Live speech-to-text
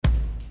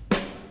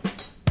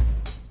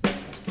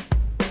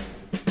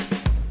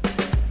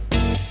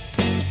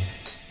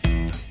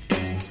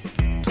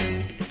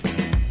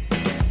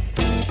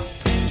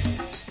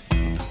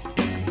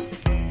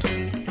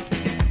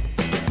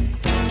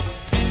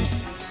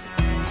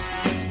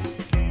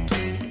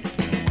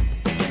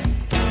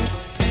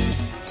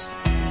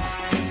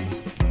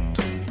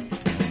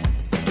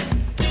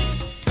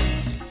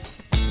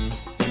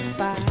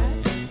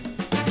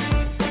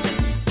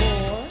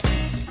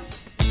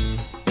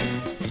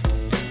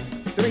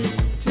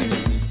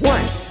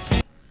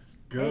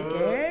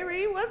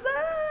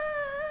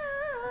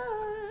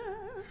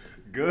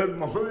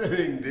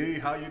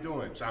how you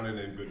doing? Sounding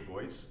in good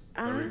voice.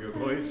 Very good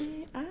voice.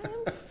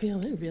 I'm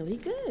feeling really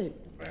good.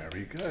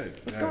 Very good.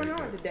 What's Very going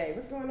on good. today?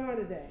 What's going on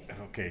today?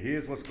 Okay,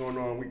 here's what's going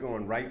on. We're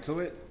going right to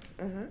it.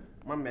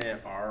 My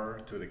man R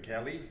to the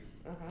Kelly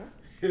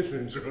is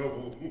in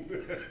trouble.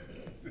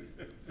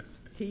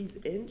 He's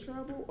in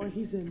trouble or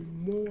he's in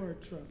more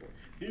trouble?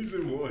 He's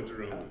in more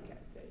trouble. Okay,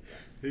 there you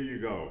go. Here you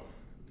go.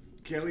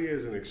 Kelly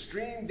is an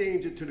extreme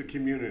danger to the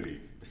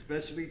community,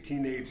 especially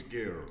teenage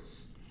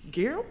girls.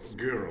 Girls?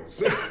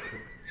 Girls.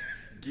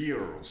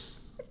 Girls.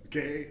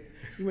 Okay?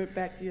 You went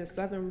back to your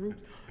southern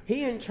roots.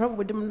 He in trouble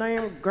with them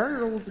damn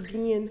girls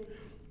again.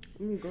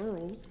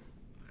 Girls.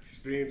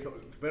 Extreme.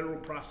 Federal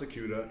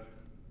prosecutor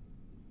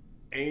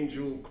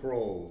Angel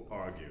Kroll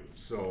argued.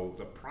 So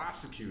the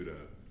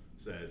prosecutor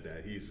said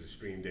that he's an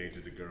extreme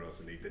danger to girls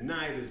and he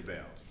denied his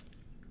bail.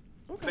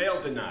 Okay. Bail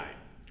denied.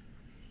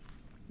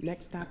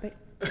 Next topic.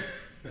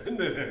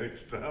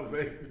 Next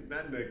topic.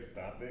 Not next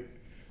topic.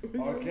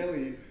 R.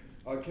 Kelly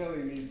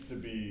needs to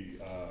be,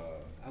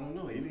 I don't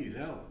know, he needs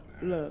help.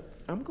 Look,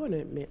 I'm going to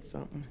admit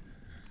something.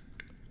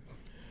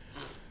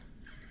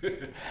 Here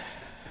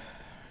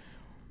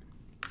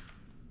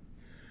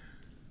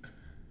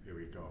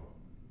we go.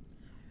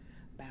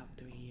 About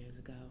 3 years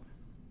ago,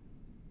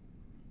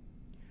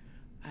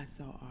 I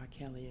saw R.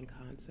 Kelly in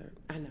concert.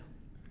 I know.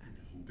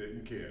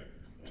 Didn't care.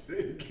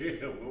 Didn't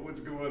care what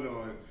was going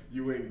on.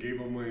 You ain't gave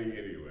him money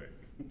anyway.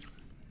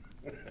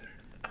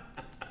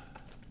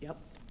 Yep.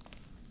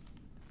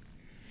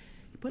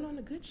 He put on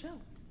a good show.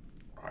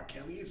 R.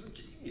 Kelly is a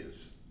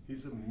genius.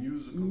 He's a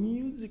musical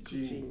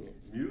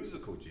genius.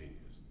 Musical genius.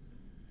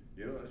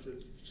 You know, it's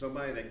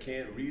somebody that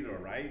can't read or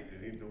write,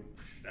 and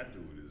that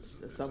dude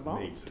is a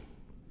savant. amazing.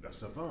 A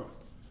savant.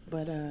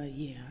 But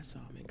yeah, I saw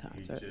him in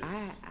concert.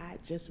 I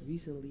just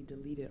recently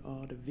deleted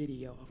all the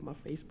video off my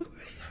Facebook.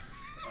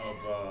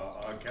 Of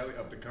R. Kelly,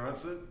 of the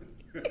concert?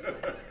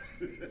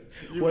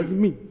 Wasn't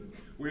me.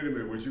 Wait a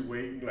minute, was you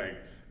waiting like,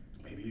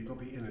 maybe he's gonna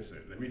be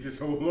innocent. Let me just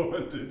hold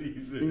on to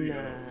these videos.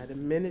 Nah, the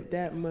minute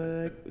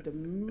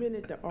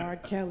the R.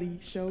 Kelly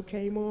show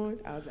came on,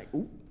 I was like,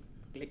 oop,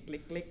 click,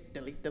 click, click,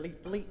 delete,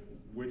 delete, delete.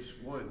 Which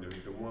one?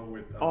 The one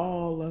with...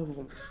 All of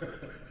them.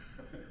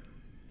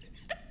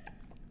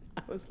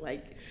 I was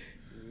like,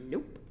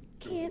 nope,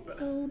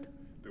 canceled.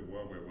 The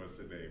one with, what's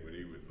the name, when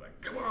he was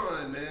like, come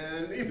on,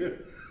 man,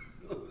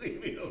 leave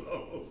me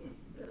alone.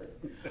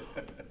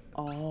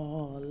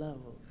 All of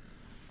them.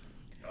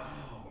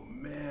 Oh,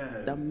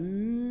 man. The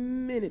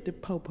minute the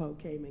Popo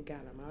came and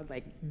got him, I was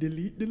like,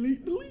 delete,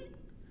 delete, delete.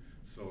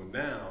 So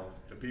now,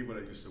 the people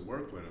that used to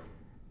work with him,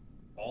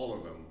 all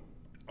of them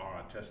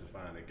are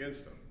testifying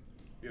against him.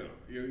 You know,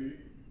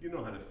 you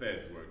know how the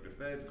feds work. The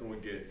feds gonna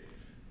get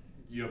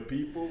your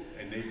people,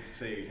 and they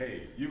say,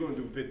 hey, you're gonna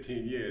do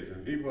 15 years,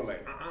 and people are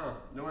like,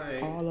 no I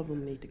ain't. All of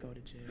them need to go to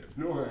jail.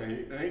 No I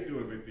ain't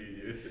doing 15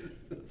 years.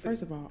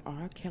 First of all,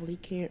 R. Kelly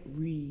can't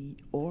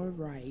read or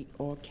write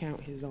or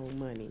count his own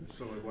money.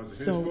 So it wasn't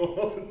his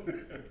fault.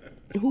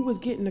 Who was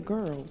getting the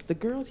girls? The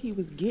girls he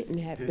was getting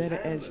had His better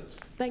handlers.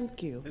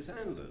 Thank you. His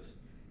handlers.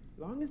 As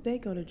long as they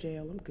go to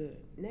jail, I'm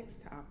good.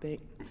 Next topic.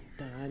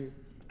 Done.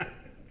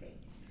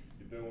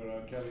 You done with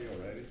R. Kelly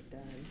already?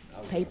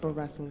 Done. Paper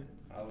wrestling.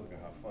 I was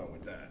gonna have fun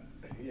with that.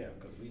 Yeah,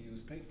 because we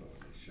use paper on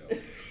this show.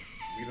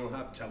 We don't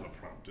have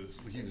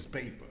teleprompters. We use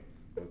paper.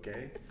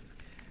 Okay?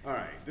 All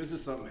right. This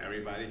is something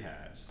everybody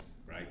has,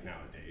 right?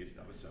 Nowadays, you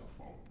have a cell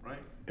phone,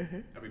 right?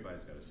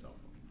 Everybody's got a cell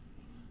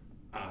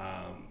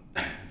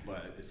phone.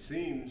 But it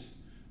seems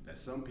that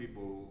some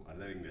people are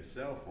letting their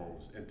cell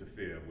phones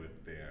interfere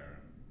with their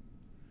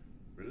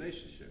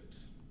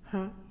relationships.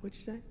 Huh? What'd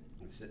you say?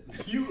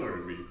 You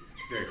heard me.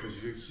 Yeah, because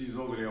she's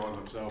over there on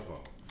her cell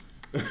phone.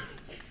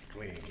 She's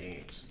playing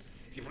games.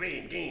 She's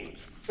playing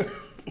games.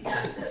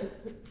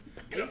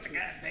 Get off the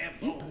goddamn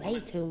phone. You play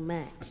too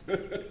much.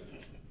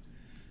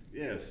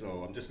 Yeah,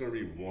 so I'm just going to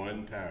read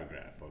one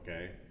paragraph,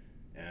 okay?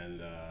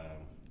 And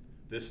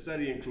this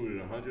study included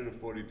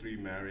 143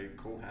 married,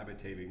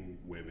 cohabitating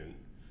women,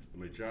 the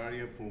majority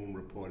of whom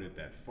reported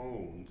that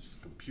phones,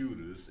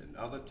 computers, and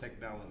other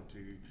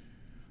technology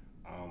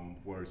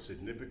were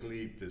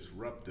significantly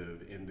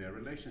disruptive in their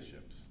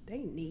relationships.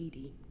 They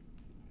needy.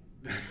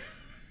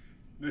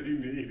 They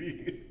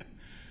needy.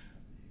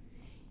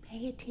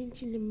 Pay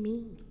attention to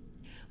me.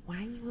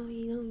 Why you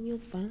always on your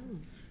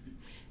phone?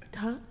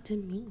 Talk to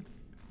me.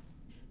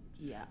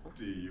 Yeah.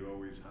 D, you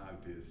always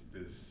have this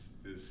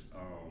this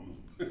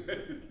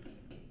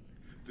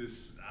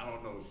I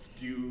don't know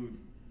skewed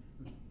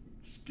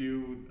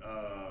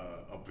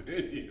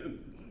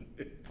opinion.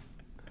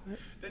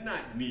 They're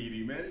not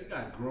needy, man. You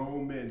got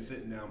grown men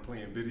sitting down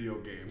playing video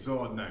games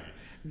all night.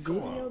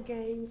 Video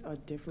games are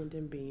different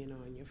than being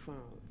on your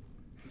phone.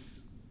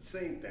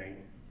 Same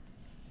thing.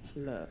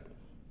 Look.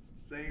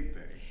 Same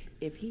thing.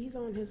 If he's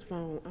on his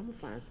phone, I'm gonna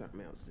find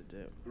something else to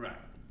do. Right.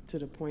 To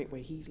the point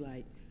where he's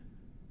like,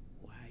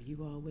 why are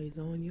you always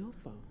on your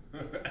phone?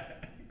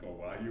 Go,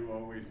 why you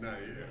always not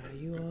here? Why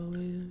you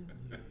always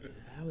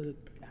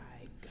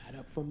I got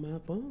up from my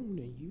phone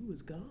and you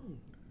was gone.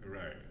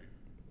 Right.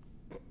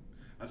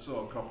 I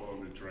saw a couple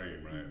on the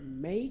train, right?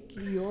 Make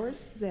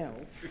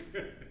yourself,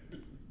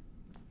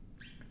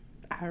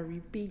 I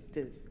repeat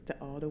this to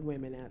all the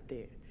women out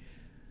there,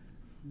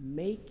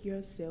 make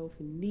yourself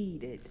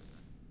needed.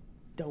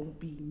 Don't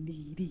be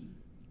needy.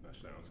 That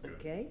sounds good.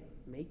 Okay?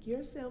 Make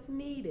yourself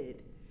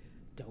needed.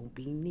 Don't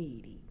be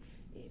needy.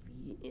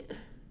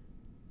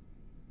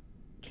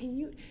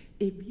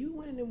 If you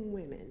one of them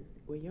women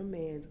where your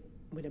man's,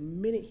 when the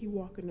minute he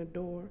walk in the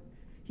door,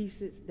 he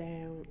sits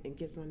down and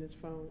gets on his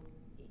phone,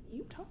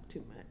 you talk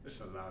too much.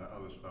 There's a lot of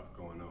other stuff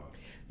going on.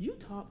 You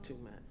talk too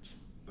much.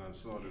 I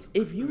saw this.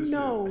 If you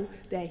know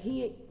that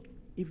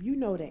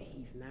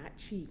he's not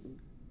cheating,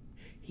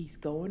 he's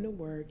going to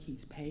work,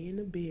 he's paying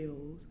the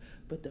bills,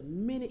 but the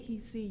minute he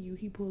see you,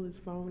 he pull his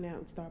phone out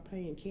and start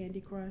playing Candy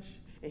Crush,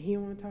 and he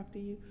don't want to talk to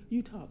you,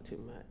 you talk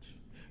too much.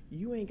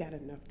 You ain't got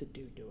enough to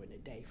do during the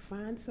day.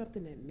 Find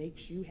something that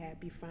makes you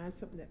happy. Find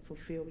something that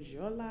fulfills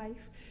your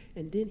life.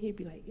 And then he'll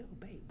be like, yo,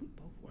 babe, we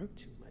both work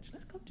too much.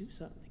 Let's go do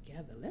something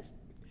together. Let's,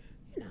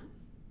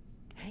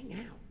 hang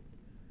out.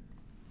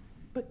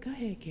 But go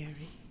ahead,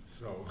 Gary.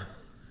 So,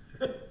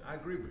 I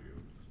agree with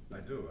you. I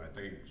do. I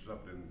think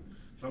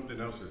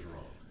something else is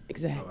wrong.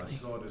 Exactly.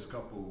 So I saw this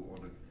couple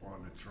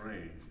on the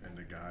train, and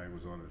the guy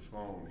was on his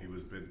phone. He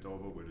was bent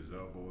over with his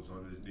elbows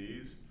on his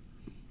knees,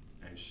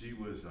 and she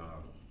was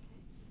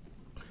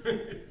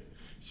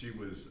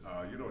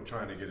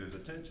trying to get his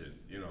attention,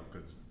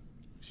 because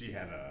she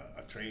had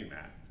a train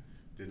map.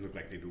 Didn't look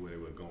like they knew where they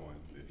were going.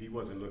 And he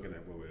wasn't looking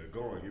at where they were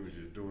going. He was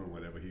just doing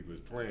whatever he was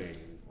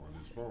playing on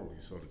his phone.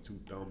 You saw the two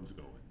thumbs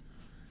going.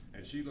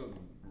 And she looked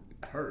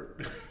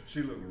hurt.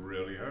 She looked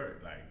really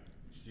hurt. Like,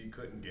 she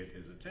couldn't get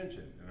his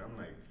attention. And I'm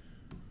like,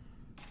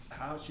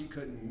 how she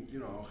couldn't,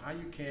 how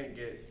you can't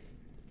get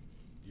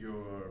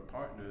your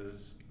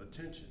partner's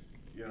attention?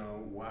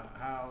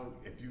 How,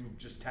 if you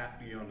just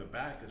tap me on the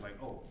back, it's like,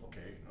 oh,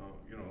 okay,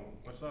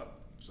 what's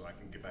up? So I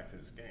can get back to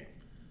this game.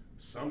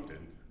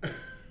 Something.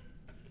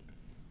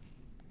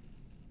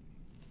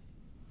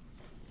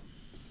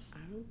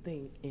 I don't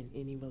think in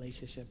any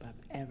relationship I've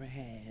ever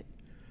had,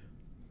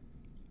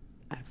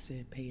 I've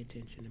said, pay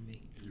attention to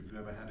me. You've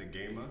never had a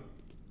gamer?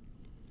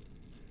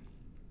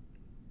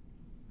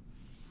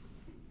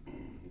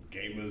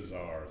 Gamers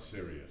are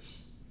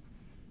serious.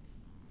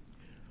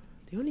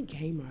 The only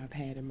gamer I've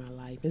had in my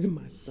life is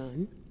my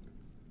son.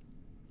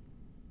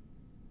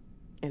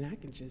 And I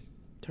can just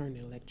turn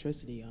the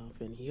electricity off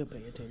and he'll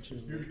pay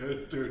attention to me. You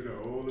gotta turn the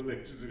whole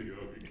electricity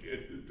off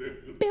again.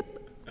 Beep.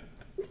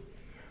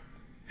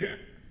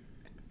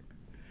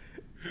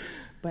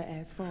 But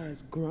as far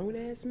as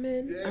grown-ass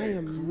men, I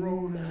am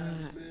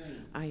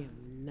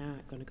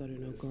not going to go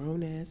to no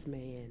grown-ass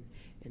man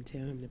and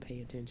tell him to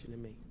pay attention to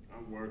me.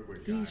 I work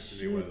with He guys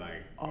and they were should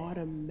like,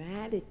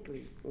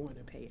 automatically want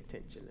to pay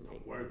attention to me.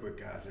 I work with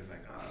guys that are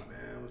like, oh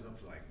man, I was up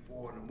to like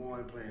 4 in the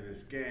morning playing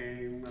this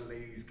game. My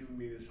lady's giving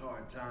me this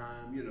hard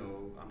time.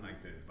 I'm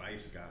like the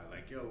advice guy.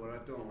 Like, yo, what I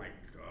do? I'm like,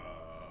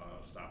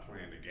 stop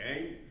playing the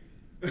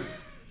game.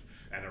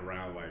 At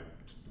around like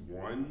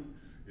 1,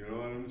 you know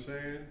what I'm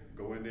saying?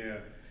 Go in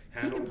there,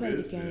 handle He can play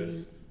business. the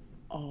game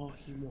all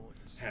he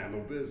wants.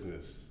 Handle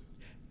business.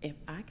 If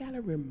I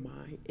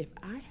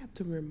have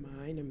to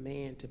remind a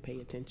man to pay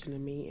attention to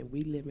me and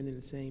we living in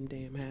the same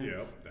damn house.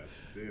 Yep, that's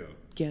the deal.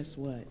 Guess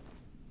what?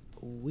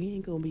 We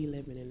ain't gonna be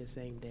living in the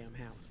same damn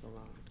house for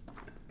long.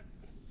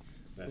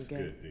 That's Okay?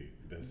 good, D.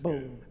 That's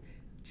Boom.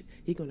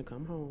 He gonna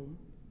come home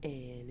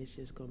and it's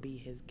just gonna be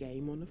his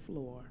game on the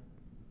floor.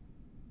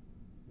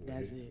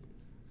 That's it.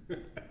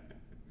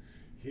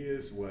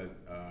 Here's what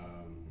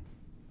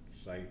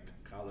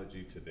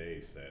Psychology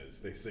Today says.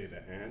 They say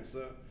the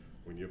answer,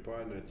 when your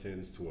partner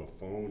attends to a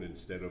phone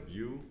instead of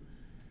you,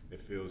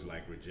 it feels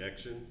like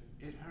rejection.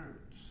 It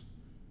hurts.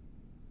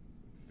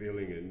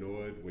 Feeling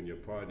ignored when your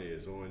partner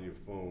is on your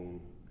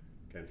phone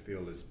can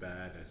feel as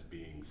bad as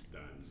being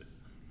stunned.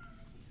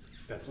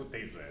 That's what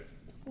they said.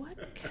 What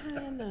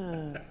kind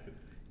of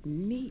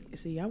neat?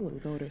 See, I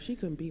wouldn't go there. She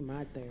couldn't be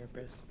my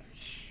therapist.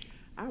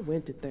 I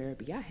went to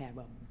therapy. I have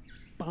a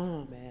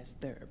bomb-ass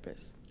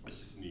therapist.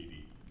 This is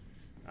needy.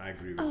 I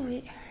agree with Oh, you.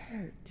 it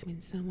hurts when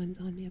someone's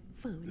on their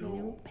phone and No. they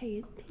don't pay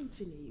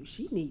attention to you.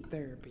 She need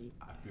therapy.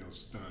 I feel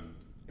stunned.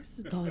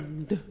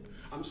 Stunned.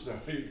 I'm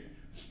sorry.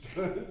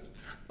 Stunned?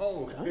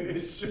 Oh, Stunned?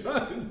 it's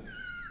shunned.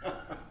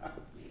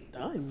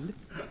 Stunned?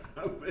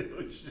 I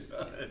feel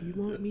shunned. You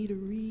want me to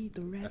read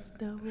the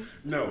rest of it?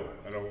 No,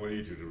 I don't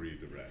need you to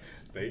read the rest.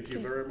 Thank you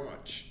very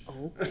much.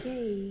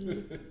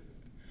 Okay.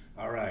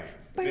 All right.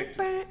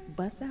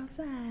 Bus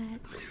outside.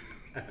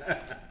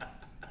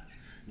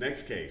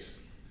 Next case.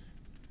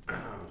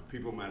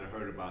 People might have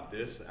heard about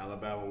this.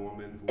 Alabama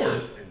woman who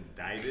was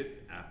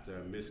indicted after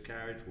a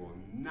miscarriage will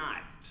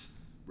not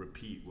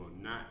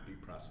be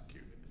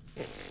prosecuted.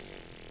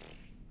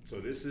 So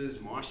this is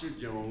Marsha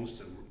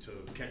Jones, to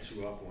catch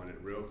you up on it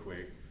real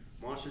quick.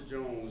 Marsha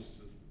Jones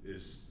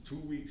is 2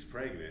 weeks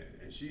pregnant,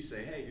 and she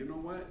say, hey, you know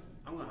what?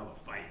 I'm gonna have a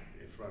fight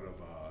in front of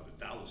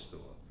the dollar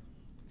store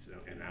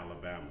in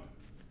Alabama.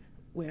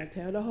 Well,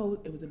 tell the whole.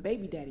 It was a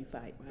baby daddy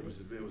fight, right? It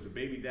was a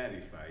baby daddy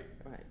fight.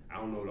 Right. I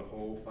don't know the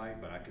whole fight,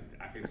 but I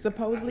could.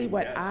 Supposedly,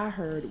 what guess. I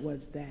heard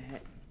was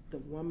that the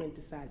woman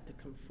decided to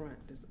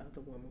confront this other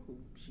woman who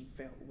she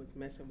felt was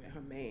messing with her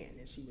man,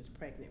 and she was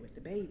pregnant with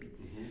the baby.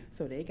 Mm-hmm.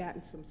 So they got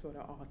in some sort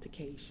of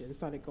altercation,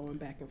 started going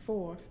back and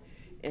forth,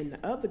 and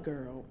the other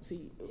girl,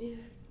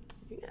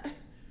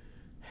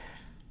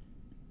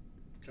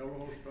 Tell the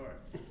whole story.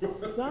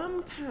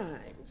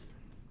 sometimes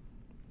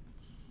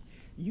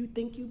you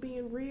think you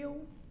being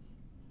real,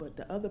 but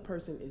the other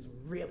person is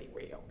really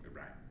real.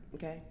 Right.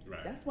 Okay?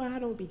 Right. That's why I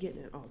don't be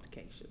getting in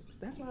altercations.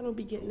 That's why I don't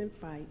be getting in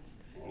fights,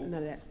 none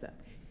of that stuff.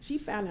 She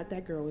found out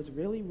that girl was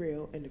really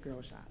real, and the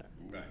girl shot her.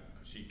 Right.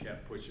 She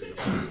kept pushing the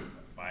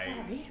fight.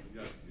 Sorry.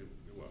 Yeah, you're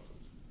welcome.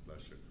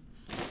 Bless you.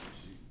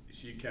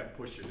 She kept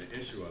pushing the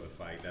issue of the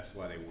fight. That's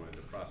why they wanted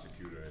to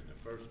prosecute her in the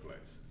first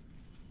place.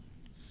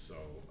 So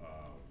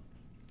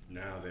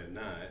now they're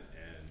not,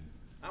 and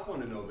I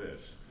want to know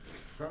this.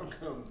 How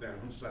come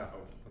down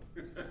south?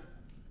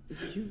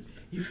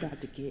 You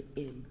got to get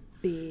in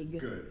big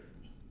Good.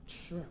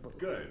 trouble.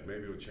 Good.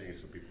 Maybe it'll change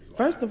some people's lives.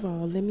 First of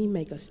all, let me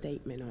make a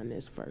statement on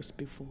this first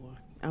before.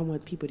 I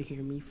want people to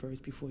hear me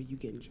first before you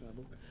get in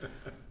trouble.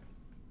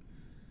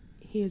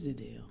 Here's the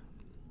deal.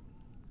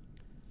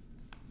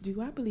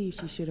 Do I believe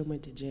she should have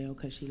went to jail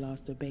because she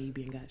lost her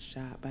baby and got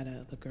shot by the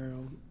other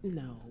girl?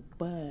 No.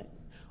 But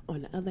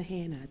on the other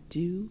hand, I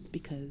do,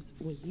 because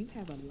when you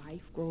have a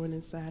life growing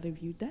inside of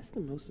you, that's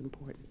the most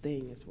important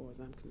thing as far as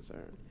I'm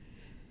concerned.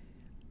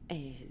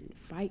 And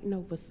fighting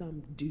over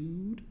some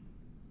dude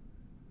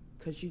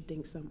because you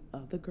think some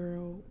other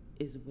girl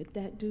is with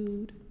that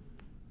dude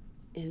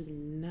is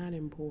not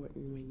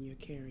important when you're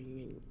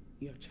carrying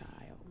your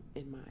child,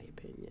 in my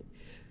opinion.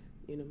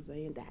 You know what I'm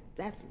saying?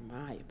 That's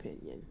my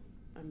opinion.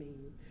 I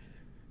mean,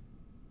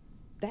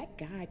 that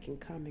guy can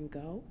come and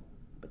go,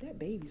 but that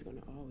baby's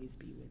gonna always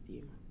be with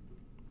you.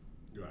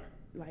 Right.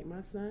 Like,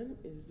 my son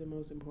is the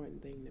most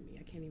important thing to me.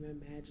 I can't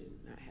even imagine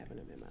not having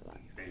him in my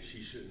life. And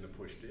she shouldn't have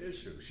pushed the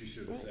issue. She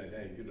should have Right.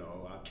 said, hey,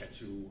 I'll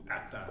catch you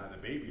after I had a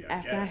baby, I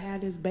After guess. I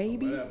had his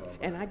baby, Or whatever,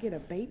 and I get a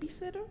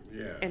babysitter,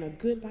 Yeah. and a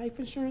good life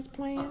insurance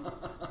plan,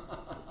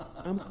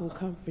 I'm gonna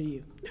come for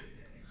you.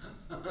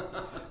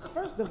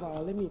 First of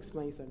all, let me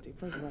explain something.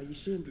 First of all, you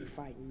shouldn't be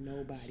fighting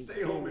nobody.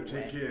 Stay home and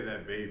anyway. take care of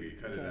that baby.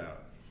 Cut it Okay.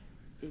 out.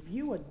 If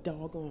you a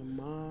doggone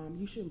mom,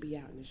 you shouldn't be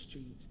out in the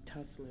streets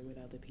tussling with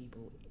other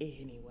people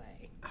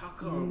anyway. How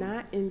come?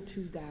 Not in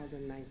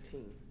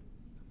 2019.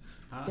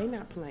 They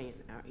not playing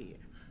out here.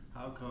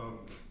 How come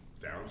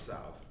down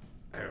south?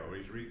 I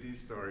always read these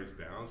stories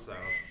down south.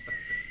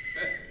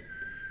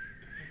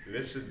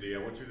 Listen, D, I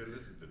want you to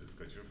listen to this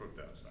because you're from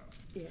down south.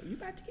 Yeah, you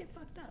about to get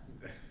fucked up.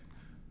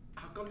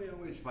 How come they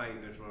always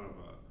fighting in front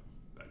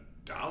of a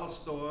dollar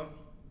store,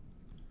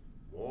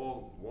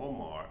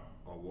 Walmart,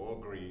 or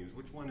Walgreens?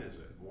 Which one is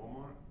it?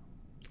 Walmart?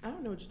 I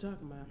don't know what you're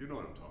talking about. You know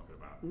what I'm talking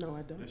about. No,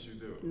 I don't. Yes, you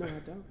do. No, I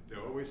don't. They're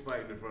always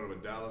fighting in front of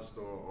a dollar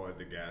store or at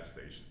the gas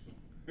station.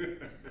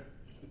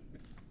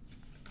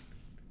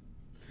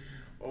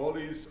 all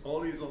these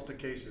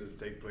altercations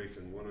take place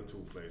in one or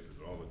two places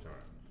all the time.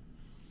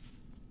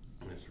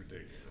 It's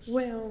ridiculous.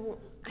 Well,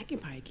 I can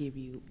probably give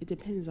you, it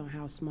depends on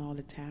how small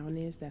the town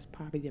is. That's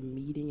probably the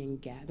meeting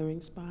and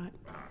gathering spot.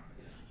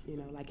 You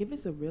know, like if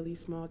it's a really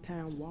small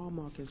town,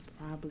 Walmart is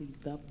probably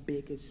the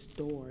biggest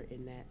store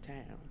in that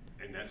town.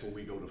 And that's when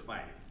we go to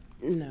fight.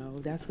 No,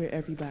 that's where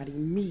everybody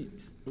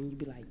meets. And you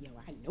be like, yo,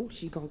 I know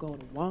she gonna go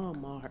to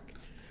Walmart.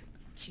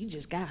 She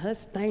just got her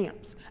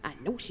stamps. I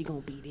know she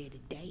gonna be there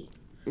today.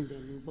 And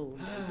then boom,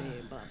 right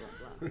there, blah,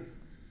 blah, blah.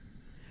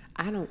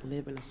 I don't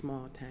live in a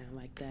small town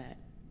like that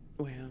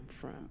where I'm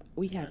from.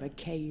 We have a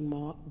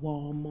Kmart,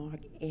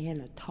 Walmart,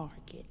 and a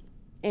Target,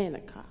 and a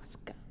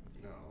Costco.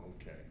 No,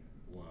 okay.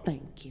 Wow.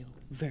 Thank you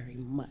very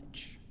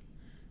much.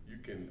 You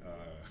can,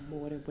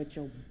 More than what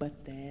your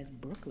busted ass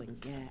Brooklyn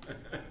got.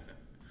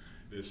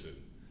 listen,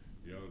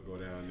 y'all go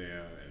down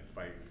there and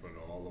fight in front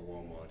of all the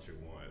Walmarts you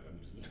want.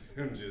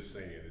 I'm just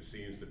saying, it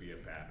seems to be a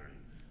pattern.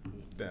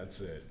 That's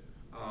it.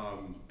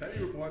 Petty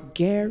report.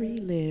 Gary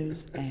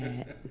lives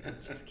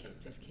at. Just kidding.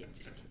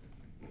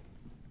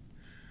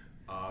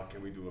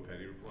 Can we do a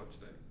petty report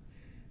today?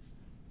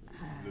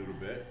 A little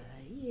bit.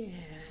 Yeah,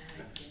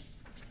 I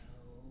guess so.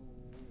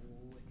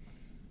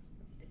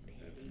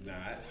 If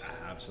not,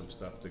 I have some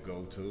stuff to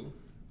go to.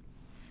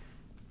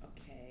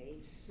 Okay,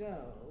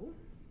 so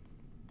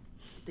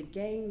the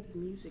game's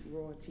music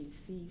royalties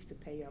ceased to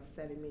pay off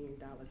 $7 million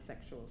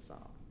sexual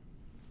assault.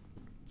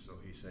 So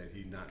he said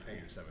he's not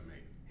paying $7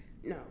 million.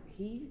 No,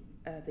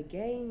 the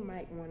game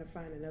might want to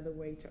find another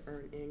way to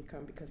earn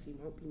income because he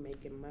won't be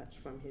making much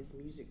from his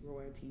music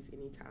royalties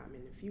anytime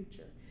in the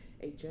future.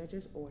 A judge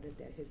has ordered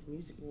that his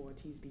music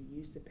royalties be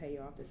used to pay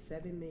off the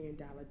 $7 million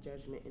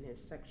judgment in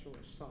his sexual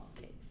assault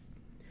case.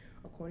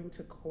 According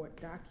to court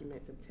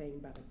documents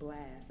obtained by The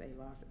Blast, a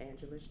Los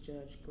Angeles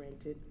judge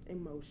granted a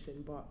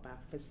motion brought by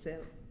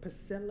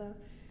Priscilla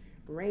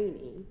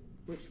Rainey,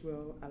 which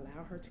will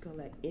allow her to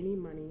collect any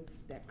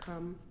monies that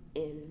come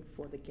in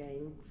for the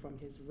game from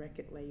his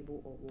record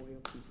label or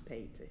royalties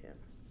paid to him.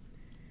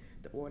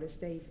 The order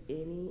states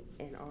any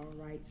and all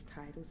rights,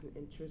 titles, and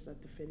interests are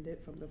defended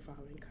from the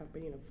following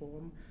company in the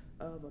form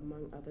of,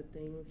 among other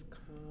things,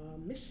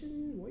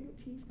 commission,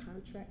 royalties,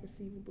 contract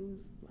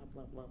receivables, blah,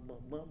 blah, blah, blah,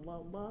 blah, blah,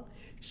 blah.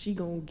 She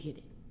gonna get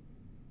it.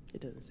 It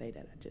doesn't say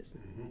that, I just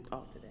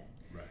altered that.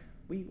 Right.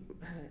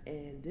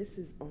 And this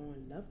is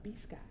on Love B.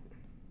 Scott,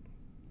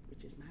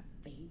 which is my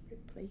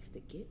favorite place to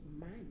get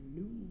my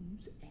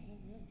news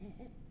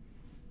at.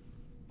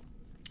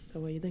 So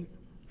what do you think?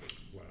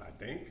 What I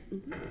think,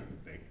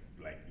 think,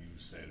 like you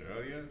said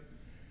earlier,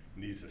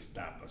 needs to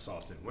stop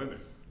assaulting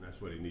women.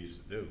 That's what he needs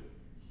to do.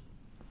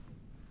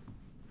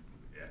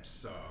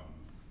 It's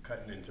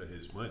cutting into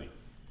his money.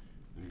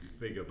 And you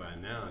figure by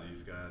now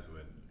these guys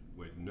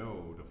would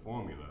know the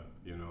formula,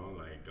 you know,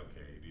 like,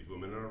 okay, these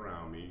women are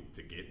around me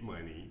to get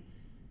money.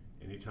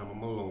 Anytime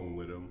I'm alone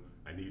with them,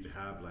 I need to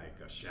have like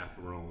a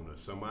chaperone or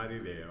somebody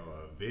there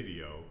or a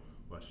video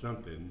or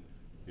something,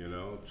 you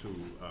know, to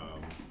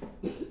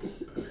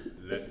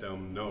let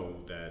them know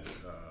that,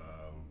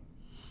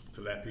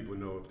 to let people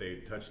know if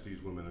they touch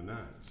these women or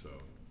not. So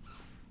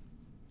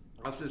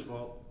that's his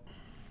fault.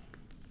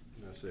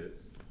 That's it.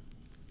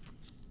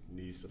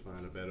 Needs to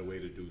find a better way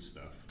to do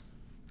stuff.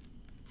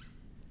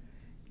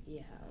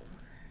 Yeah.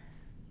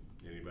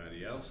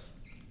 Anybody else?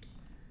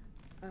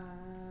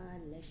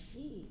 Let's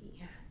see.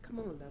 Come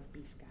on, Love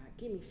B. Scott.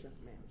 Give me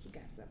something else. You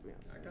got something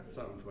else? I got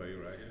something for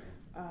you right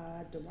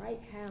here.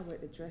 Dwight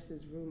Howard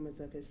addresses rumors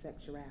of his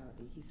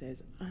sexuality. He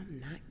says, I'm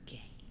not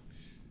gay.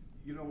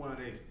 You know why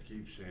they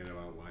keep saying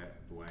about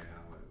Dwight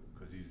Howard?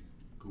 Because he's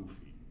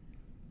goofy.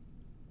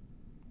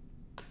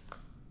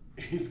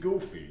 He's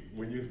goofy.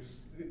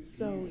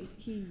 So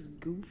he's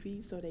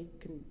goofy so they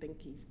can think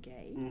he's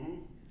gay?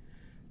 Mm-hmm.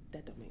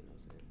 That don't make no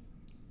sense.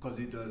 Because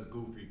he does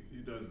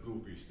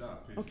goofy stuff.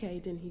 Okay,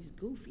 then he's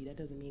goofy. That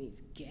doesn't mean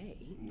he's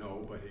gay.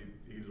 No, but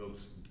he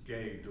looks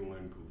gay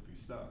doing goofy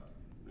stuff,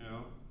 you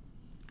know?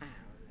 I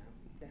don't know.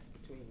 That's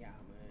between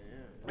y'all,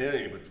 man. It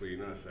ain't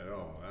between us at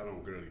all. I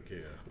don't really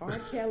care. R.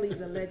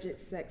 Kelly's alleged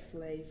sex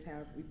slaves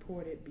have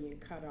reported being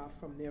cut off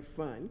from their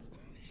funds.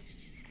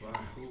 Why?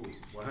 Who?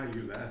 Why are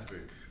you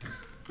laughing?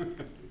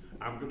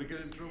 I'm gonna get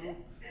in trouble?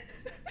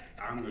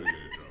 I'm gonna get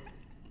in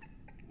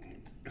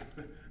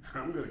trouble.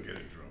 I'm gonna get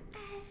in trouble.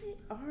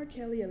 R.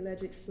 Kelly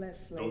alleged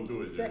sex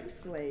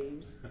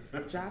slaves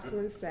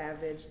Jocelyn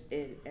Savage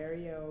and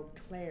Ariel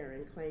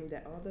Claren claimed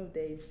that although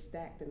they've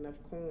stacked enough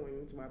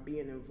coins while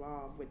being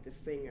involved with the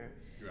singer,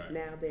 right,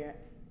 now their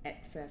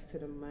access to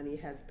the money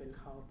has been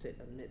halted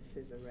amidst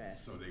his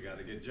arrest. So they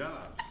gotta get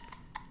jobs.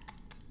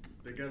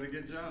 They gotta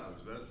get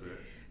jobs, that's it.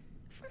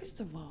 First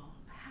of all,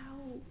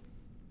 how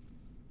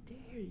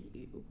dare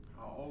you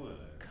How old are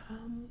they?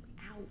 come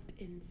out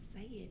and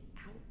say it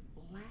out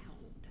loud?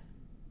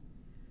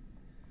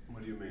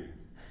 What do you mean?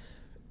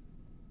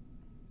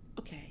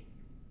 Okay,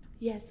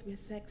 yes, we're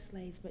sex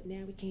slaves, but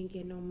now we can't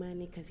get no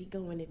money because he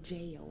going to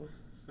jail.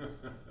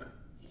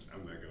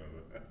 I'm not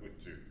gonna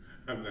with you.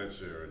 I'm not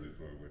sharing this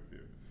one with you.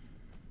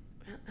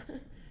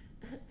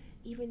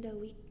 Even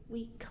though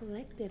we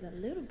collected a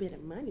little bit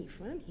of money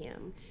from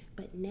him,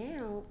 but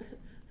now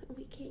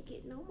we can't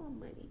get no more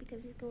money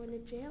because he's going to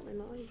jail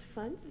and all his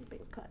funds has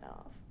been cut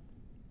off.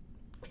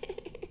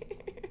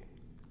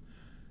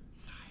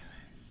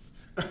 Silence.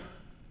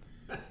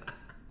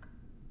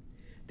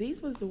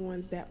 These was the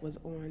ones that was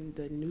on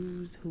the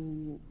news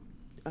who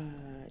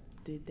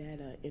did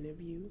that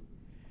interview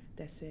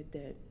that said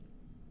that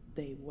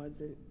they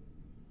wasn't,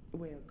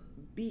 well,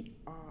 B.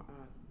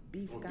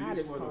 Scott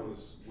is called.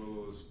 Were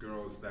those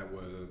girls that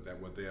were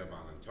there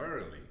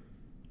voluntarily?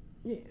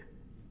 Yeah.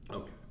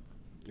 Okay.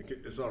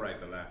 It's all right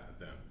to laugh at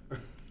them.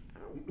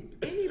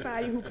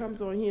 Anybody who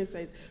comes on here and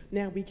says,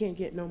 now we can't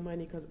get no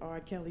money because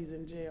R. Kelly's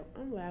in jail,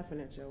 I'm laughing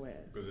at your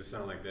ass. Because it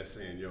sounds like they're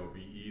saying, yo,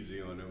 be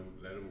easy on them,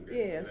 let them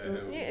get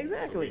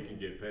exactly. so we can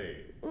get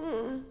paid.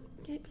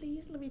 Okay,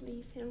 please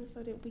release him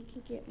so that we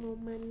can get more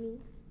money.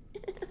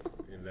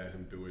 And let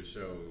him do his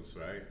shows,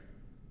 right?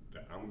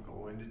 The I'm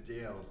going to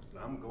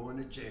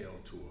jail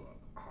tour,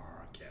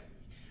 R.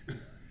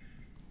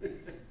 Kelly.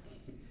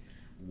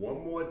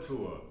 One more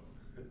tour.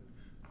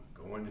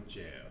 I'm going to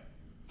jail.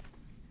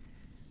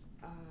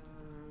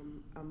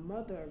 A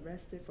mother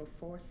arrested for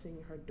forcing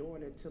her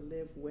daughter to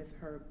live with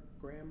her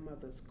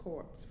grandmother's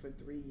corpse for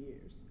 3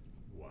 years.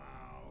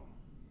 Wow.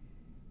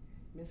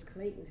 Miss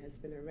Clayton has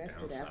been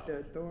arrested after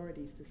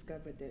authorities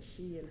discovered that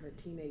she and her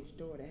teenage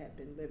daughter had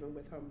been living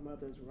with her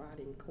mother's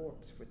rotting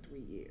corpse for 3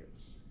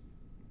 years.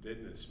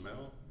 Didn't it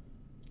smell?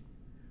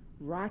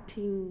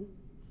 Rotting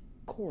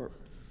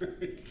corpse.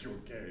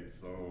 Okay,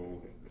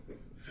 so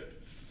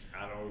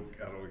I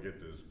don't get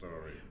this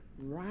story.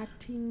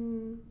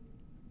 Rotting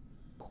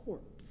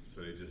corpse.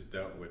 So they just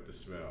dealt with the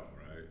smell,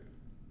 right?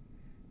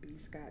 B.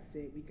 Scott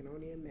said we can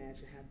only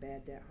imagine how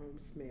bad that home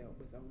smelled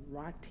with a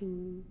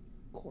rotting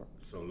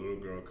corpse. So a little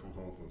girl come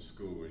home from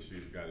school and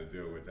she's got to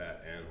deal with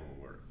that and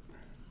homework.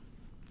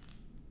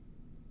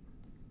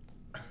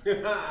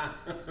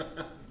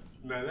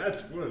 Now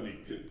that's funny.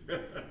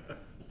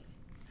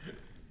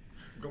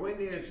 Go in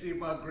there and see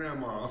about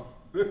Grandma.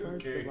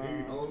 First Okay,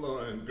 of all, hold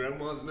on.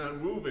 Grandma's not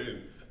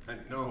moving. I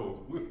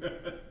know.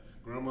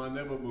 Grandma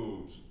never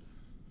moves.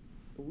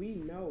 we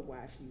know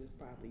why she was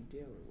probably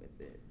dealing with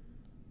it.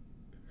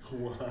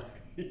 Why?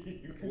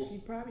 Because she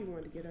probably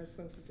wanted to get her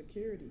Social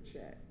Security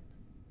check.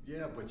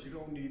 Yeah, but you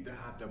don't need to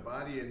have the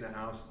body in the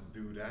house to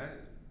do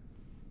that.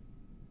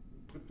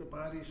 Put the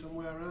body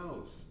somewhere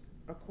else.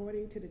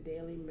 According to the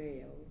Daily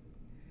Mail,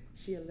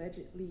 she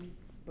allegedly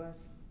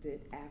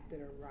busted after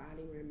the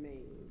rotting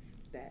remains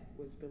that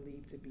was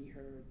believed to be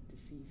her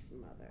deceased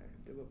mother.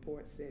 The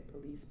report said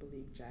police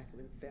believe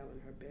Jacqueline fell in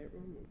her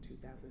bedroom in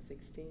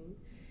 2016,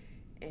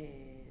 and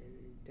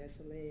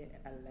Desolé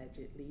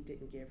allegedly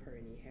didn't give her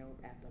any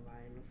help after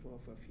lying on the floor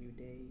for a few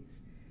days.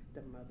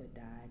 The mother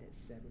died at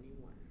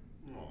 71.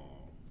 Aw,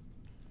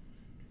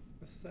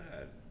 that's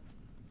sad.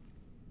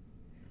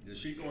 Is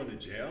she going to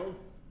jail?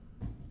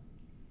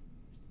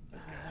 I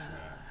guess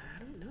not. I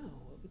don't know.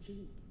 What would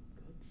you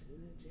go to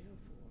jail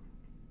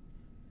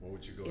for? What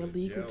would you go to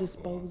Illegal jail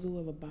disposal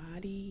of a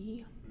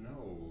body. for?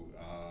 No,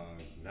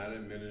 not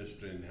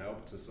administering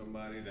help to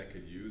somebody that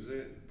could use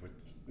it. But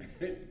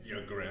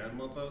your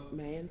grandmother?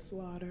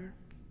 Manslaughter.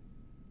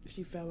 If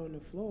she fell on the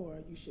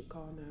floor, you should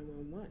call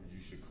 911.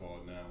 You should call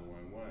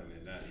 911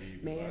 and not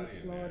leave the body in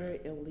Manslaughter,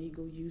 there.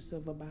 illegal use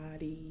of a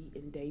body,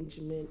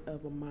 endangerment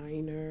of a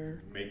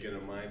minor, Making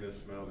a minor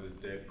smell this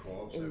dead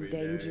corpse every day.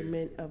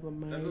 endangerment of a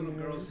That little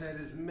minor. girl's head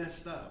is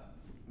messed up.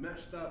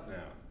 Messed up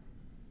now.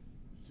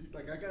 She's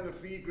like, I gotta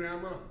feed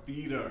Grandma.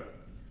 Feed her.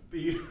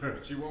 Feed her.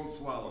 She won't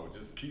swallow.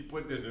 Just keep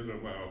putting it in her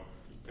mouth.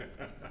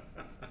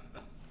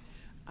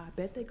 I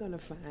bet they're gonna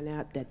find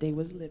out that they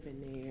was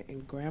living there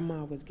and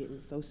grandma was getting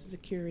Social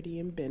Security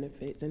and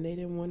benefits, and they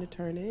didn't want to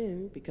turn it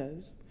in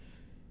because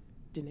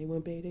then they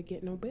wouldn't be able to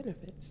get no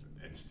benefits.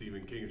 And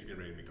Stephen King's getting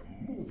ready to make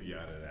a movie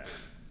out of that.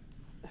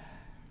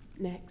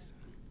 Next.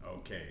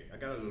 Okay, I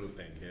got a little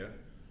thing here.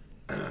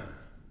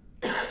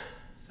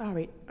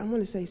 Sorry, I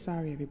want to say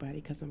sorry, everybody,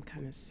 because I'm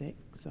kind of sick,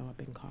 so I've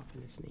been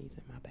coughing and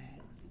sneezing. My bad.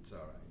 It's all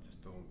right.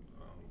 Just don't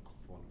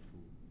cough on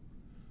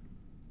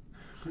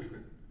the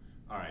food.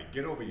 All right,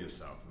 get over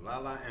yourself.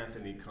 Lala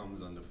Anthony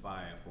comes under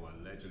fire for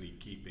allegedly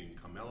keeping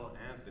Carmelo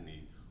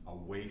Anthony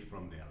away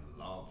from their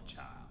love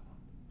child.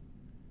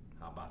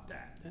 How about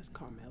that? That's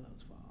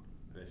Carmelo's fault.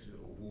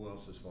 Who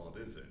else's fault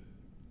is it?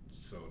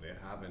 So they're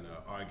having an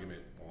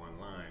argument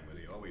online, where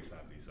they always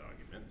have these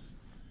arguments.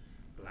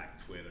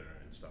 Black Twitter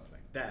and stuff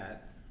like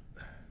that.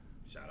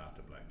 Shout out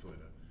to Black Twitter.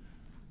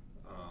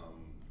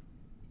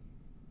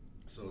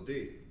 So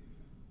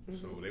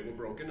they were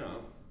broken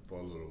up for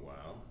a little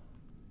while.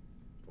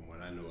 From what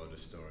I know of the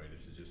story,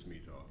 this is just me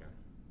talking.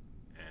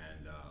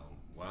 And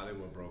while they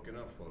were broken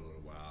up for a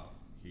little while,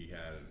 he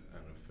had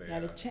an affair.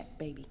 Got a check,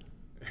 baby.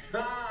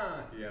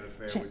 He had an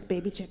affair Check, with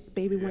baby, check,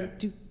 baby. Yeah. 1,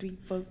 2, 3,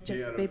 4. He Check,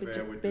 had an baby, affair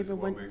check, with baby. this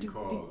 1, woman 2, 3,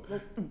 called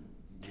 4.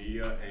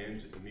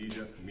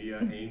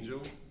 Mia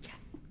Angel.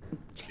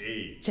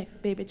 Hey.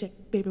 Check, baby,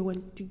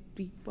 1, 2,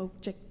 3, 4.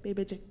 Check,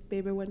 baby,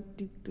 1,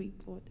 2, 3,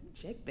 4.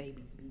 Check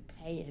babies be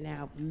paying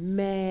out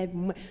mad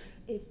money.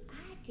 If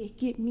I could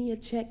get me a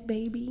check,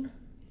 baby.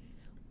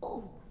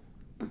 Oh.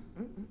 Well,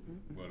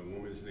 the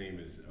woman's name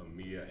is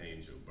Mia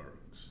Angel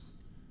Burks.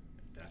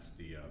 That's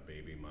the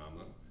baby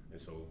mama.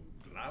 And so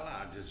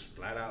Lala just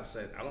flat out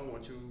said, I don't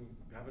want you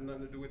having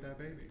nothing to do with that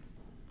baby.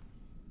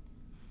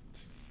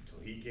 So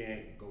he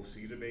can't go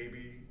see the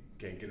baby,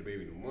 can't get the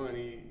baby no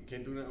money,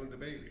 can't do nothing with the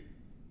baby.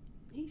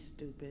 He's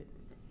stupid.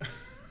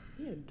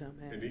 He a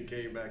dumbass. And he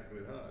came back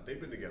with her. They've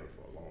been together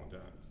for a long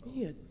time. So.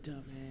 He a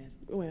dumbass.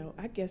 Well,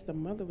 I guess the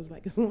mother was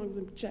like, as long as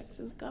them checks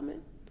is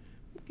coming,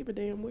 don't give a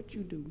damn what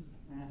you do.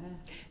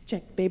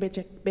 Check, baby,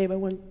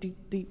 1, 2,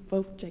 3,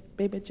 4. Check,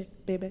 baby,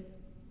 baby.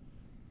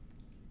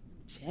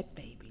 Check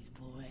babies,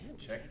 boy.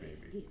 Check baby.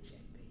 He a check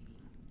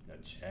baby.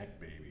 A check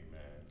baby,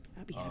 man.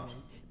 I be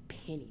having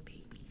penny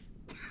babies.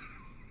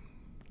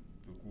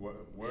 The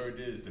word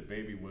is the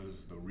baby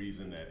was the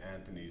reason that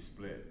Anthony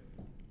split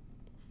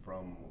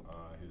from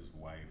his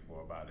wife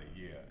for about a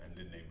year, and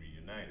then they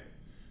reunited.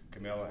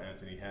 Carmelo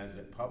Anthony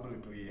hasn't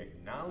publicly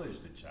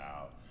acknowledged the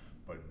child,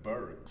 but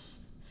Burks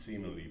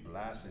seemingly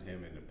blasted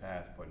him in the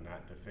past for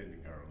not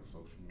defending her on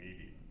social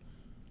media.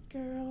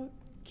 Girl,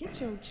 get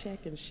your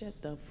check and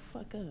shut the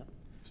fuck up.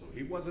 So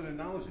he wasn't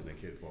acknowledging the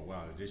kid for a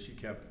while. And then she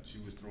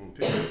was throwing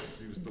pictures.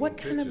 She was throwing What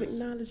kind of pictures,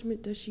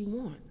 acknowledgement does she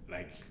want?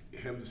 like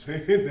him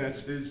saying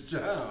that's his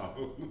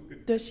child.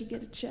 Does she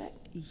get a check?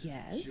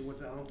 Yes.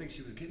 I don't think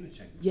she was getting a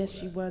check. before Yes,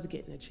 she that. was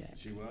getting a check.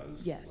 She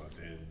was? Yes.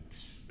 Well, then,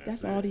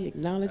 That's it. all the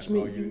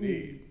acknowledgement That's all you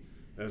need.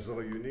 That's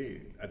all you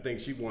need. I think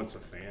she wants a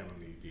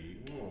family, D.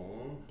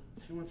 Aw,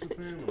 she wants a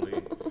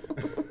family.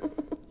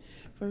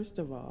 First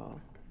of all,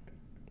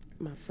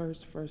 my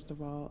first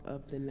of all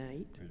of the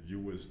night. And you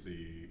was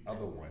the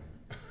other one.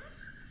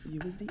 You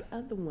was the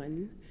other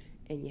one,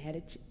 and you had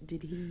a.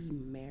 Did he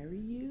marry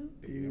you?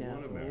 He didn't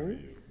want to marry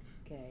you.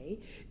 Okay,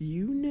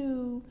 you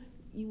knew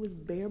you was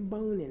bare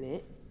boning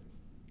it,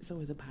 so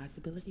there's a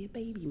possibility a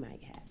baby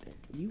might happen.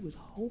 You was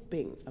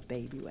hoping a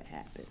baby would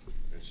happen.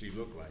 And she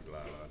looked like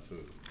Lala,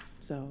 too.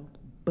 So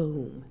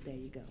Boom. There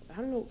you go. I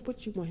don't know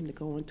what you want him to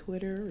go on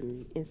Twitter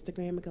and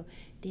Instagram and go,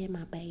 they're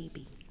my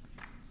baby.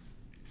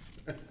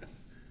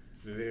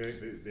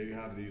 They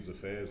have these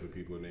affairs with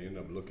people and they end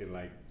up looking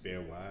like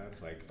their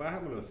wives. Like, if I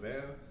have an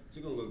affair,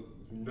 she's gonna look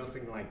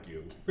nothing like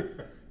you.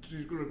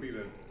 She's gonna be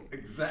the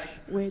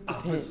exact Well, it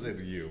depends.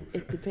 opposite of you.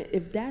 It depends.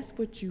 If that's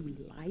what you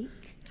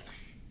like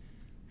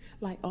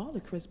all the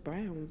Chris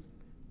Brown's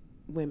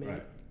women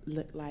Right.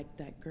 look like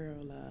that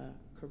girl,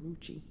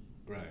 Karrueche.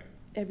 Right.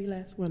 Every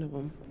last one of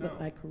them look No.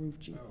 like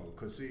Karrueche. No,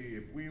 because see,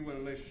 if we were in a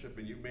relationship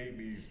and you made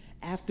me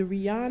After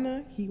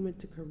Rihanna, he went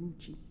to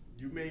Karrueche.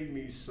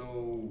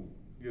 so,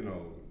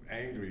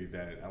 angry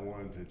that I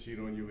wanted to cheat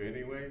on you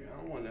anyway, I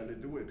don't want nothing to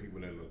do with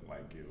people that look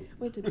like you.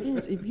 Well, it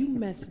depends. If you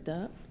messed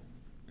up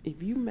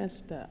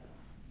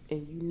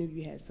and you knew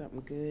you had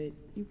something good,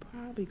 you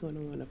probably going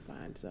to want to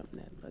find something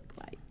that looked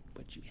like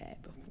what you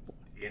had before.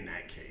 In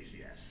that case,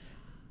 yes.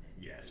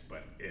 Yes,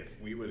 but if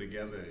we were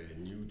together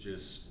and you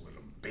just were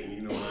the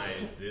bane of my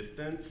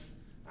existence,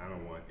 I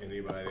don't want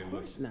anybody Of that course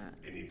looks not.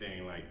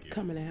 anything like you.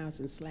 Come in the house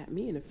and slap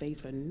me in the face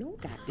for no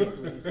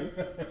goddamn reason.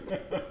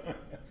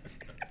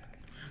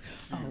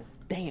 Oh,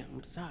 damn,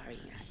 I'm sorry.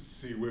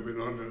 See women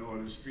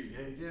on the street.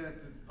 Hey,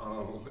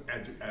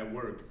 at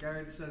work.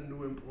 Gary, this is a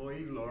new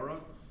employee, Laura.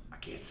 I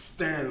can't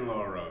stand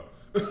Laura.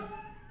 You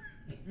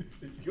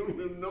don't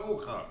even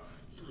know her.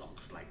 She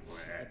looks like my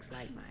ex.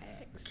 Looks like my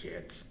ex.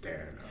 Can't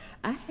stand her.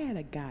 I had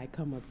a guy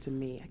come up to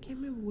me. I can't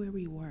remember where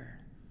we were.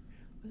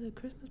 Was it a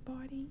Christmas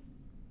party?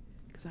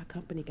 Because our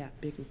company got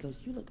big and goes,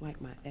 you look like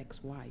my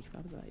ex-wife. I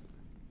was like,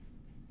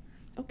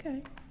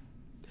 okay,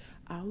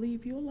 I'll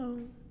leave you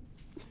alone.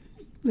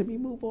 Let me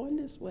move on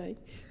this way.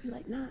 He's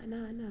like, nah,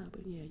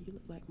 but yeah, you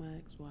look like my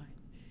ex-wife.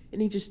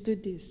 And he just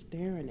stood there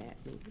staring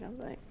at me. I was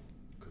like,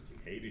 Because he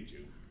hated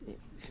you.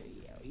 so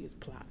yeah, he was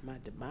plotting my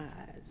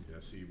demise.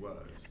 Yes, he was.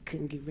 I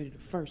couldn't get rid of the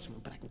first one,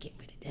 but I can get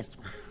rid of this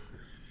one.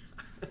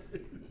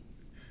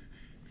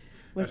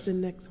 What's the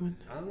next one?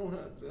 I don't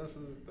have.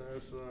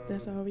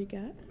 That's all we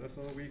got? That's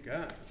all we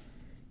got.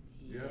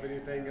 You have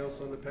anything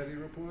else on the petty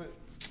report?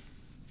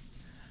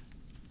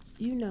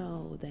 You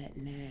know that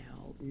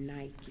now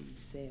Nike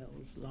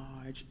sells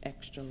large,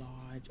 extra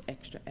large,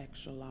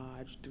 extra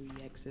large,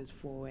 3Xs,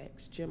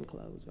 4X gym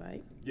clothes,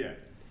 right? Yeah,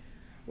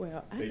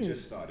 Well, they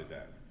just started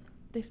that.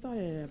 They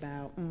started it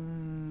about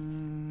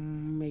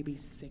maybe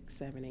 6,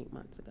 7, 8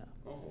 months ago.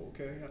 Oh,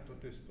 okay. I thought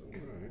this. All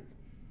right.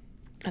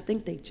 I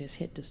think they just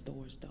hit the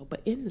stores though.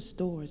 But in the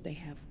stores, they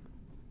have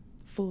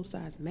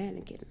full-size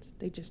mannequins.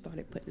 They just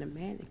started putting the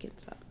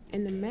mannequins up,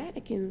 and the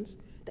mannequins,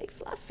 they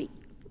fluffy.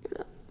 You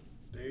know,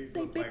 They They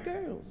look big like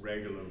girls.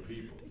 regular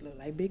people. they look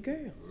like big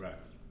girls. Right.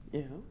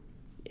 You know,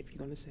 if you're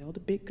gonna sell the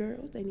big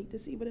girls, they need to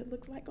see what it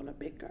looks like on a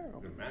big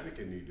girl. The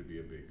mannequin need to be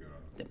a big girl,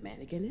 The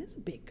mannequin is a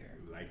big girl.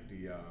 like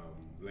the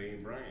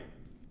Lane Bryant.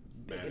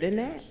 Bigger than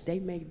that. mannequins. They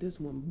make this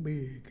one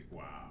big.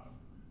 Wow.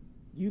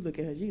 You look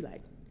at her, you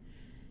like,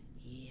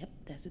 yep,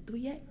 that's a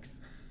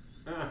 3X.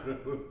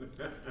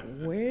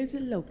 Where is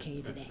it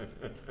located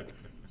at?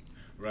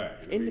 Right.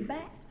 In the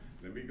back.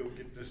 Let me go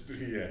get this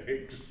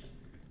 3X.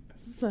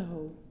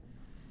 So,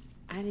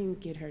 I didn't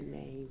get her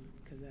name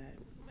because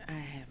I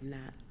have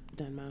not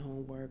done my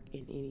homework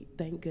in any.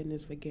 Thank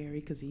goodness for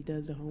Gary because he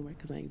does the homework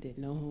because I ain't did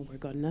no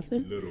homework on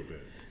nothing. Little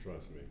bit,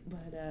 trust me.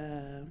 But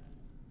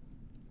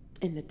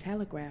in the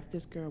Telegraph,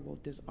 this girl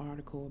wrote this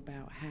article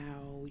about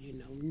how,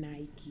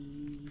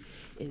 Nike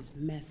is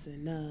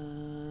messing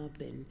up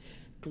and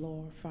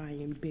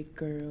glorifying big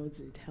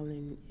girls and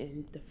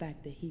the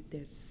fact that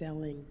they're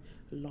selling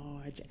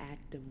large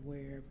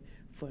activewear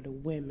for the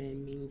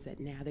women means that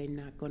now they're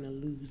not going to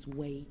lose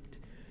weight.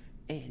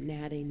 And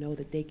now they know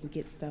that they can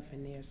get stuff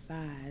in their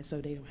size so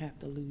they don't have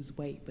to lose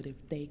weight. But if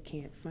they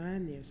can't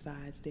find their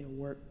size, they'll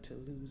work to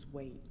lose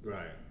weight.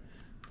 Right.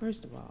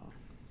 First of all,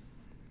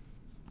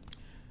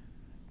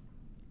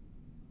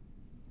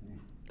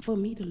 for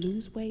me to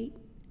lose weight,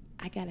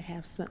 I gotta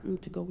have something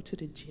to go to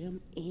the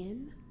gym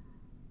in.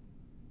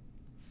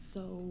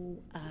 So,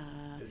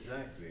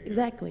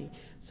 Exactly.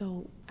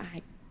 So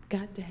I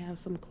got to have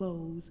some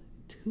clothes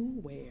to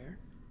wear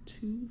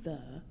to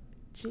the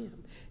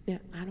gym. Now,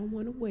 I don't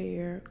want to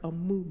wear a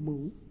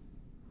muumuu.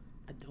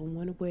 I don't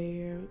want to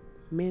wear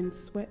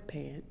men's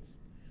sweatpants.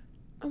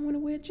 I want to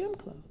wear gym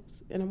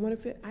clothes. And I want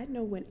to fit. I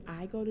know when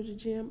I go to the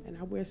gym and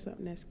I wear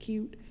something that's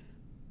cute,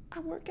 I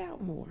work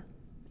out more.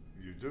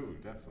 You do,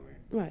 definitely.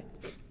 Right.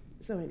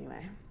 So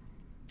anyway,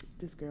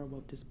 this girl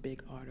wrote this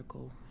big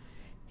article,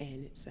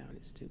 and it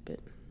sounded stupid.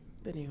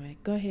 But anyway,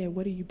 go ahead.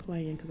 What are you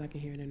playing? Because I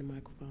can hear it in the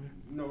microphone.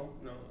 No,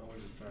 I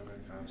was just trying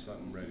to have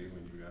something ready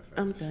when you got finished.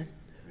 I'm done.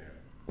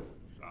 Yeah.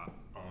 So,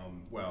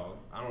 well,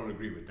 I don't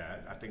agree with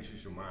that. I think she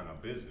should mind her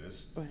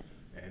business. Right.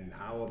 And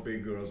how a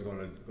big girl's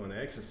gonna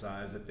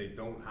exercise if they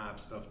don't have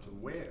stuff to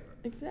wear?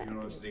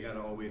 Exactly. So they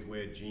gotta always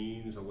wear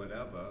jeans or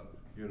whatever.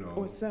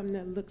 Or something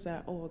that looks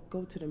at, or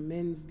go to the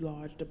men's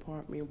large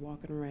department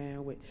walking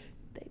around with.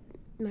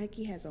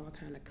 Nike has all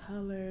kind of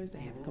colors. They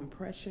have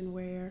compression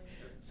wear.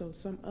 So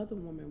some other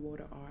woman wrote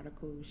an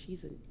article.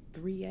 She's in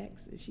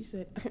 3X, and she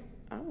said,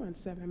 "I run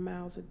 7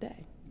 miles a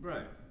day."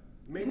 Right.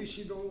 Maybe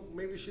she don't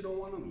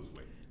want to lose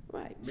weight.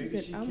 Right. She Maybe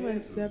said, she I can run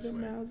lose 7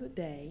 weight. miles a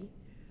day.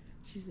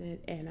 She said,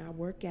 and I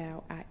work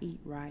out, I eat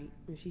right.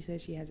 And she said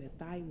she has a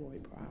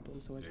thyroid problem,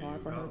 so it's There hard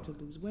you for her go. to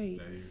lose weight.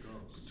 There you go.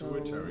 So,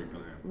 Pituitary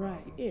gland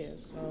right, problems. yeah.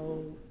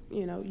 So,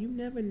 you know, you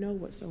never know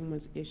what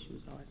someone's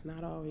issues are. It's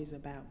not always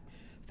about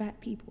fat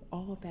people.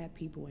 All fat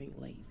people ain't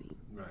lazy.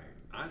 Right.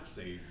 I'd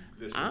say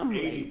listen, I'm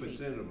 80%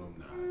 lazy. of them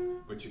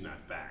not, but you're not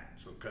fat,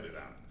 so cut it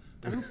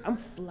out. I'm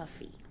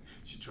fluffy.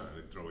 She's trying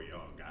to throw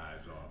y'all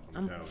guys off.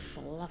 I'm telling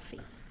fluffy.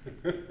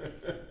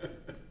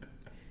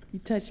 You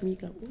touch me, you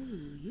go,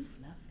 ooh, you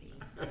fluffy.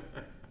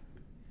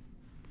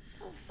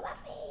 So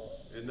fluffy.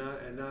 you.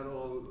 And not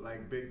all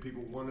like big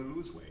people want to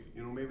lose weight.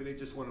 You know, maybe they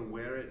just want to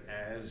wear it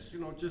as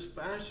just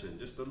fashion,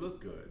 just to look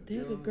good.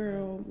 There's you a know?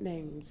 girl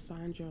named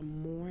Sandra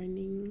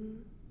Morgan.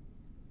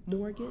 The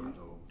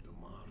model.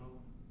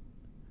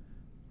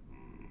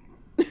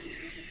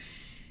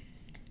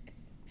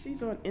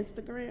 She's on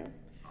Instagram.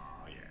 Oh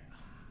yeah.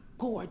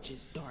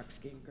 Gorgeous dark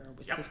skinned girl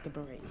with Yep. sister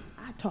braids.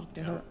 I talk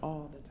to her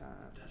all the time.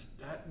 That's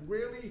that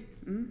really?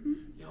 Mm-hmm.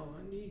 Yo,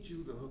 I need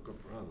you to hook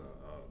a brother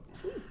up.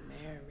 She's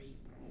married.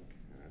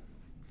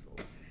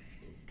 Okay.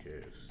 Who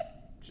cares?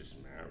 Just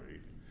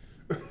married.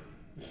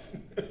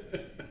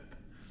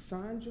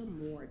 Sandra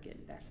Morgan,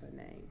 that's her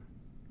name.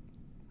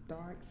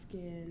 Dark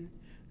skin,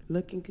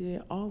 looking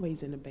good,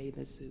 always in a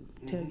bathing suit.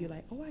 Tell you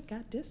like, oh, I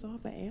got this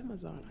off of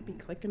Amazon. I be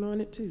clicking on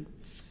it too.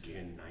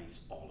 Skin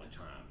nice all the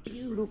time.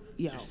 Beautiful.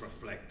 Yo. Just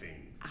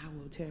reflecting. I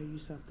will tell you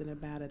something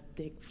about a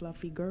thick,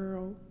 fluffy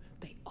girl.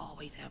 They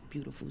always have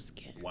beautiful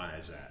skin. Why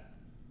is that?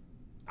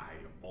 I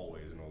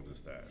always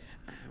noticed that.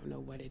 I don't know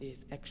what it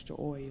is, extra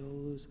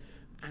oils.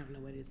 I don't know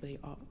what it is, but they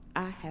all.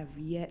 I have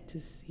yet to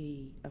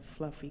see a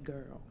fluffy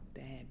girl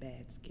that had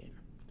bad skin.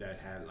 That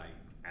had like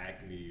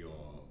acne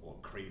or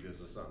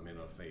craters or something in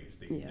her face.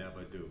 They Yeah.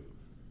 never do.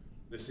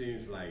 It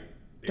seems like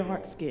they Dark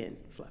don't skin,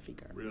 fluffy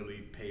girl.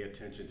 really pay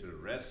attention to the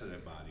rest of their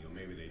body, or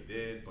maybe they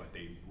did, but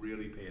they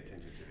really pay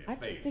attention to their I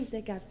face. just think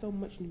they got so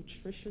much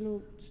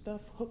nutritional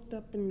stuff hooked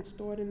up and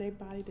stored in their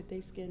body that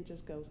their skin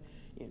just goes,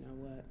 you know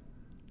what?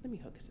 Let me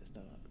hook a sister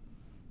up.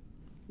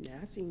 Yeah,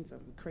 I seen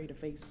some crater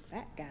face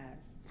fat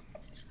guys.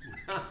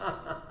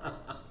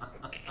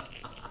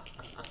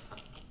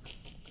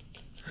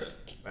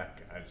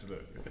 That guys,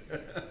 look.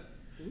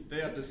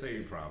 They have the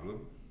same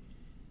problem.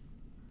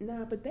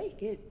 Nah, but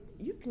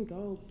you can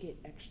go get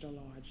extra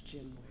large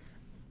gym wear.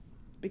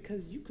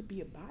 Because you could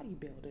be a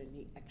bodybuilder and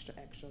need extra,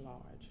 extra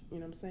large. You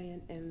know what I'm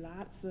saying? And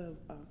lots of,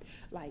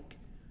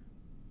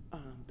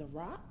 The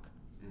Rock,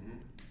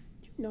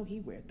 you know he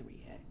wear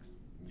 3X.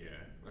 Yeah,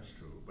 that's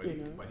true. But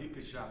You know? but he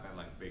could shop at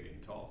like big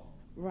and tall.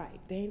 Right.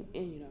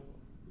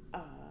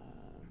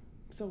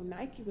 So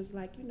Nike was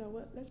like, you know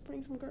what, let's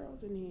bring some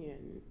girls in here.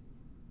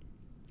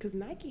 Because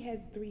Nike has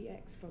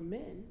 3X for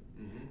men,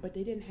 but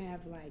they didn't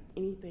have like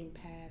anything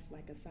past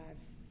like a size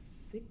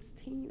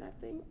 16, I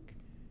think.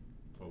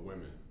 For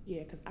women.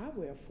 Yeah, because I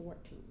wear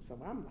 14, so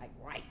I'm like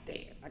right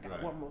there. I got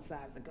Right. one more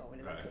size to go, and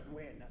then I Right. couldn't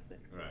wear nothing.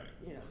 Right.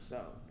 You know,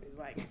 so it's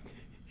like,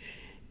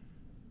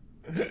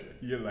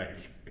 You're like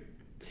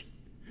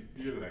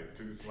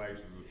two slices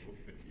of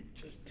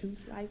just 2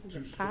 slices two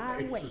of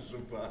pie away. slices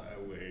of pie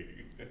away.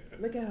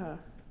 Look at her.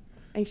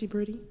 Ain't she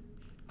pretty?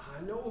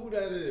 I know who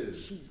that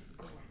is. She's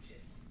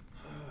gorgeous.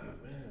 Oh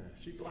man,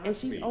 she blocked And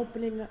she's me.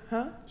 opening up,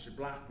 huh? She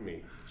blocked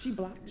me. She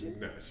blocked you?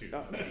 No, she.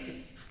 Oh.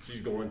 She's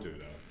going to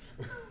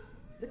though.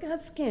 Look at her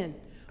skin.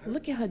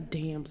 Look at her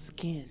damn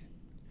skin.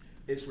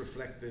 It's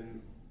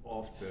reflecting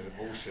off the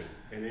ocean,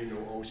 and ain't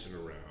no ocean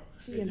around.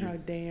 She in her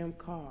damn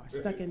car,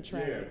 stuck in Yeah,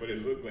 traffic. but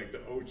it looked like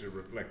the ocean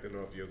reflecting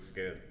off your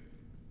skin.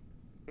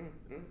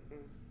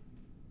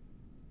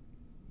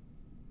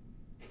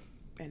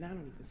 And I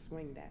don't even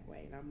swing that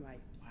way. And I'm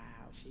like,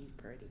 wow, she's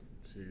pretty.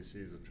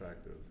 She's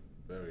attractive,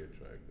 very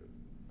attractive.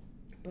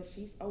 But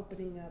she's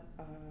opening up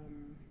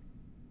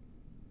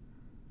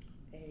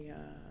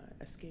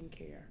a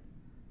skincare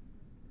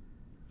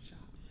shop.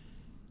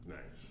 Nice.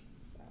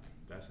 So,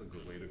 That's a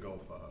good way to go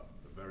for her.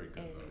 A very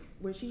good and look.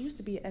 well, she used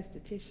to be an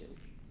esthetician.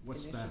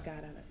 What's and then that? she got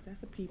out of that's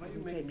the people Why who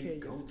you take make care me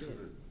of go your to skin.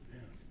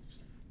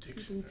 the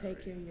People who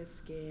take care of your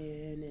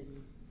skin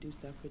and do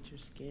stuff with your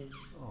skin.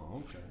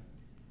 Oh, okay.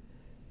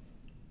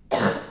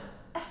 So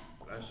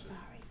That's sorry.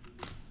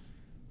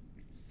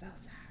 So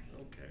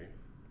sorry. okay.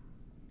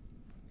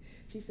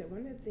 She said,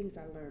 one of the things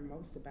I learned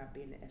most about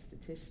being an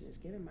esthetician is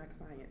giving my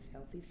clients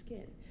healthy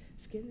skin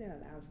that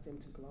allows them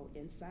to glow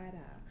inside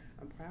out.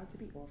 I'm proud to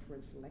be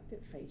offering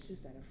selected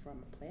facials that are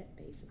from a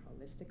plant-based and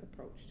holistic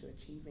approach to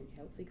achieving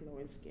healthy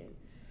glowing skin.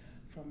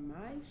 From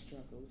my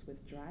struggles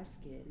with dry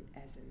skin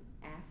as an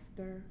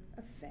after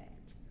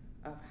effect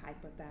of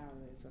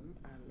hypothyroidism,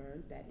 I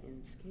learned that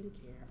in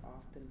skincare,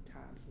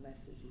 oftentimes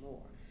less is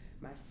more.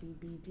 My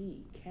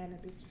CBD,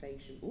 cannabis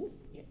facial,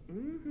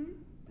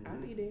 I'll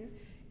be there,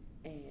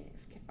 and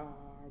are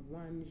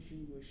ones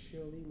you will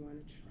surely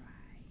want to try.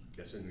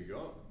 That's in New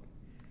York.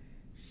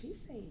 She's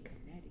saying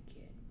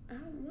Connecticut. I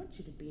don't want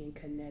you to be in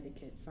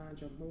Connecticut,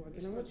 Sandra Morgan.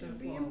 It's I not want you to that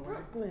be far in away.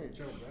 Brooklyn.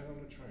 Jump right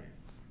on the train.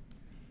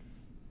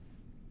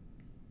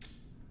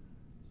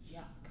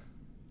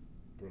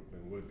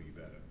 would be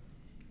better.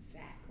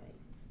 Exactly.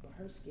 But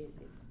her skin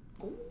is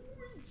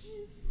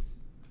gorgeous.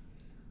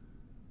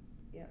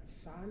 Yep,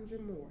 Sandra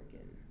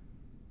Morgan.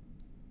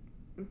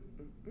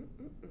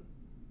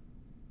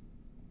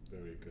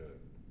 Very good.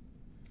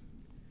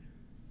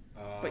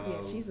 But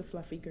yeah, she's a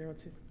fluffy girl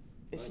too.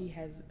 And she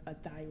has a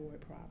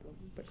thyroid problem.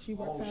 But she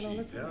works out all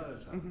the time. She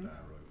does have a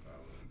thyroid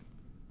problem.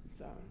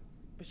 So,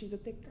 but she's a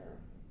thick girl.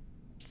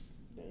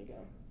 There you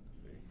go.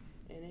 See?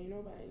 And ain't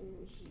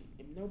nobody,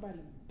 if nobody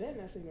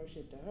better not say no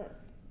shit to her.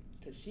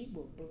 Because she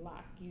will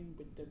block you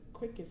with the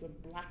quickest of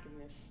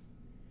blockingness.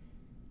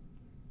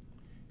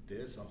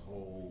 There's a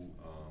whole,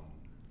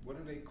 what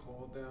do they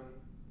call them?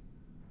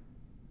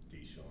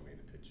 Dee showed me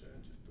the picture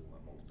and just threw my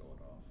whole thought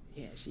off.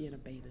 Yeah, she in a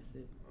bathing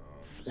suit.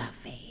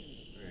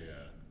 Fluffy.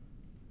 Yeah.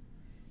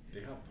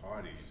 They have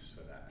parties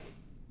for that.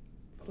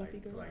 For Fluffy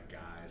like, girls? For like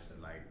guys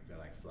that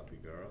like fluffy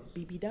girls.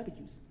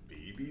 BBWs.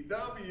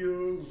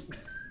 BBWs.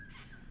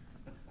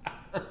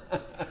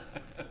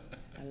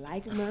 I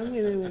like my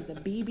women with the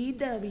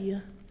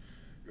BBW.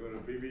 Go to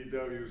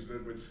BBWs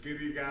with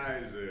skinny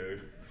guys there.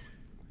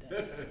 The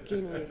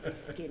skinniest of The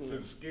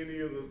skinnies.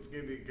 skinniest of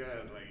skinny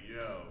guys, like,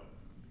 yo,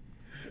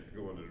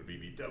 going to the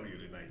BBW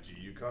tonight, G,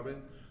 you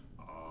coming?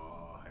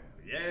 Oh,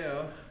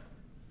 yeah.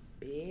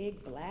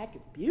 Big, black,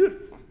 and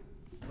beautiful.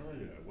 Oh,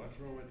 yeah, what's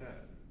wrong with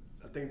that?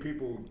 I think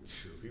people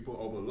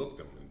overlook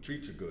them and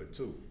treat you good,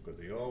 too, because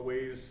they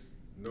always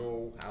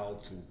know how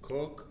to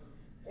cook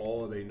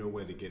or they know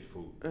where to get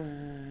food. Not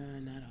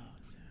all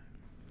the time.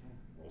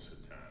 Most of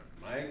the time.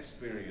 My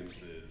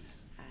experience is,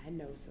 I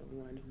know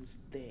someone who's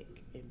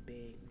thick and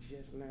big,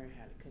 just learned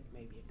how to cook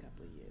maybe a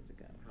couple of years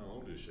ago. how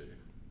old is she?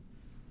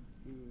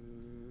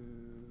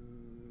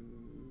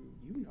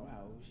 You know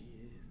how old she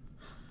is.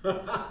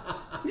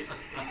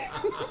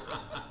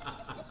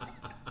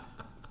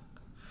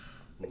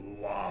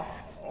 Wow,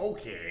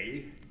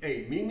 okay.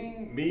 Hey,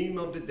 meme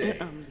of the day.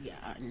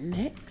 Yeah,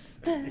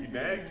 next.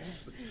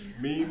 Next,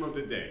 meme of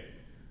the day.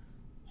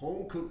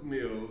 Home cooked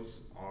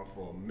meals are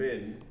for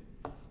men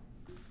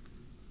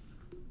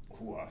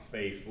who are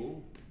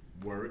faithful,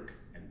 work,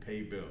 and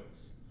pay bills.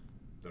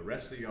 The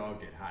rest of y'all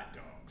get hot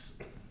dogs.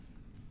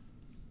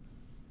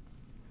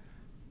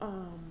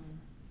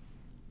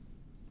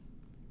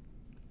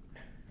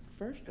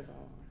 First of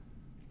all,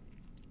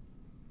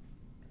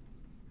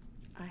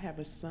 I have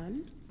a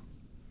son.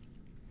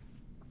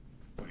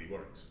 But he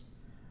works.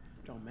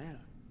 Don't matter.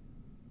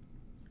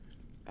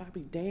 I'd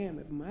be damned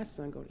if my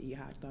son go to eat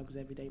hot dogs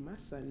every day. My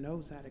son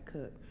knows how to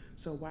cook.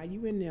 So while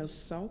you in there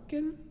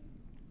sulking,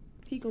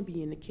 he gonna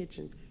be in the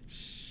kitchen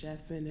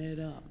chefing it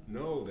up.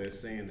 No, they're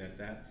saying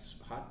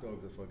that's hot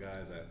dogs are for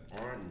guys that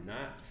are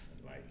not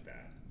like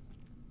that.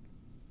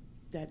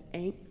 That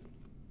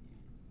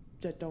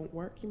don't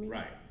work, you mean?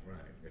 Right.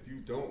 If you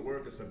don't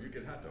work and stuff, you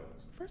get hot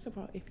dogs. First of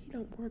all, if he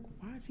don't work,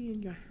 why is he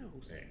in your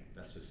house? Hey,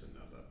 that's just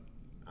another.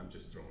 I'm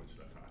just throwing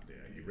stuff out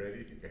there. You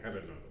ready? I have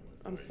another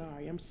one. I'm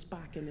sorry, I'm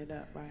spocking it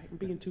up, right? I'm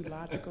being too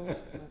logical. My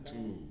bad.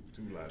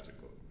 Too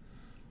logical.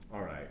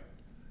 All right.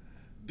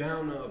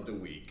 Downer of the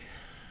week.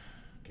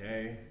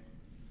 Okay.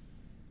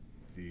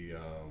 The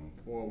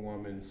poor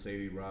woman,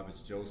 Sadie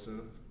Roberts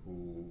Joseph,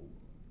 who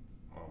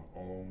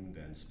owned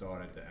and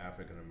started the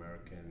African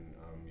American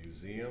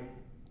Museum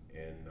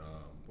in,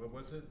 where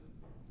was it?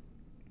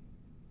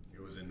 It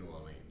was in New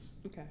Orleans.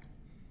 Okay.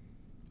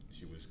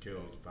 She was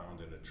killed,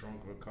 found in the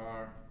trunk of a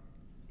car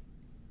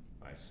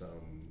by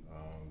some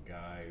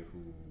guy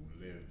who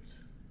lived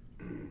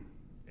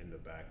in the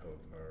back of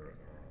her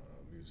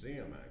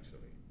museum,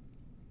 actually.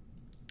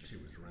 She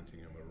was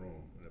renting him a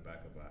room in the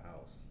back of her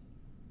house.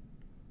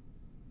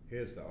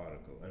 Here's the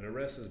article. An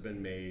arrest has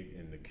been made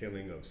in the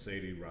killing of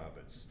Sadie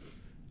Roberts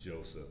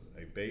Joseph,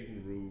 a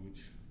Baton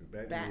Rouge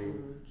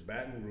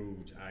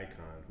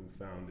icon who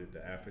founded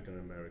the African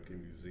American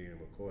Museum,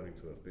 according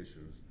to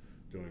officials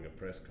during a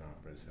press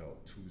conference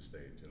held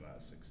Tuesday, July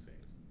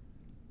 16th.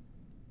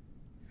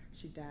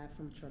 She died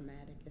from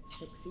traumatic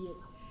asphyxia.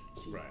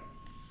 Right,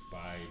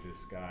 by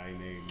this guy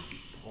named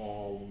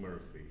Paul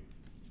Murphy.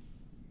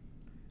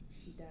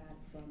 She died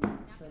from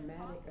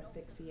traumatic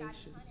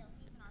asphyxiation.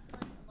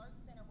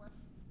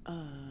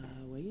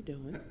 What are you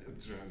doing? I'm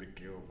trying to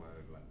kill my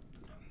life.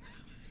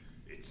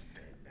 It's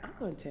dead now. I'm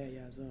gonna tell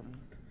y'all something.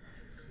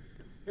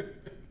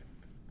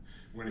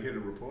 Want to hear the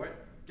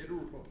report? Hear the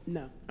report.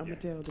 No, I'm gonna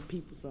tell the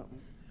people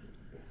something.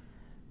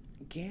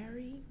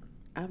 Gary,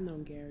 I've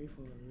known Gary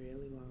for a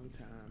really long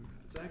time.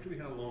 Exactly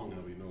how long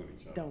have we known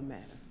each other? Don't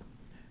matter.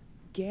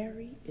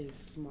 Gary is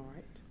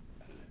smart.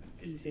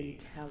 He's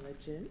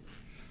intelligent.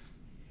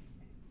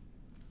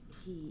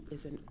 He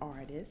is an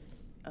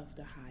artist of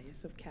the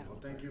highest of caliber.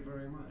 Well, thank you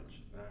very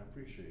much. I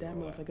appreciate That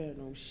all motherfucker don't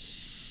know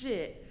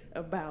shit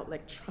about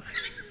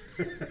electronics.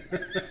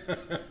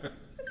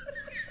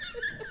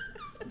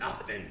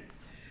 Nothing.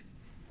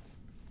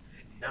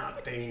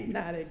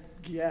 Not a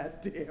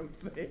goddamn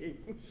thing.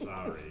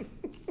 Sorry.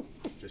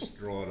 Just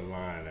draw the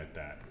line at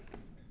that.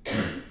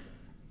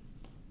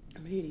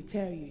 I'm here to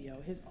tell you, yo,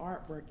 his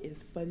artwork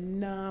is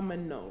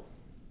phenomenal.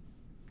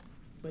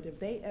 But if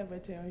they ever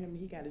tell him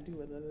he got to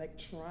do an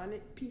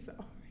electronic piece of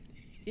art,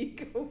 he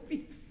gonna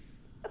be.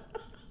 I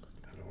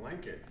don't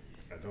like it.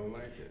 I don't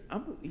like it.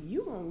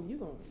 You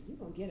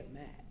gonna get a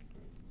Mac.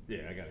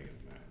 Yeah, I gotta get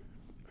a Mac.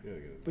 Gotta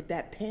get a Mac. With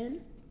that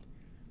pen.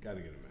 Gotta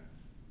get a Mac.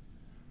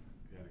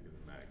 Gotta get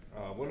a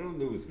Mac. What other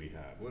news we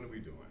have? What are we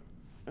doing?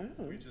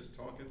 Oh. We just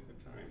talking for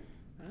time.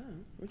 Oh,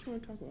 what you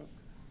want to talk about?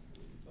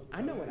 Talk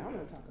I know about what I anything.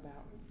 want to talk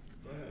about.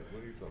 Go ahead.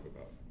 What do you talk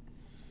about?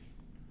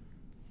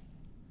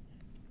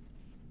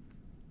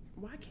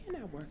 Why can't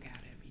I work out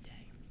every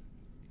day?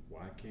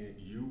 Why can't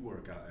you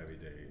work out every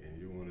day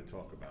and you want to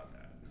talk about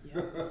that?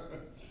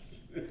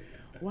 Yeah.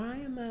 Why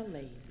am I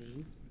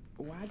lazy?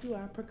 Why do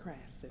I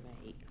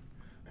procrastinate?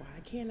 Why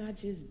can't I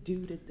just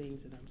do the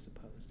things that I'm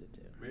supposed to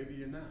do? Maybe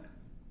you're not.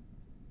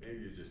 Maybe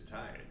you're just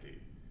tired, dude.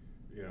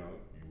 You know,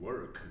 you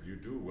work, you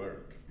do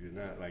work. You're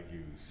not like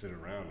you sit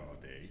around all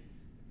day.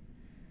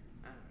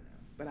 I don't know.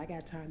 But I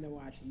got time to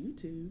watch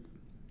YouTube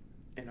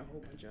and a whole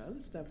bunch of other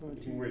stuff on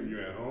TV. When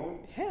you're at home?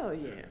 Hell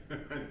yeah.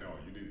 No,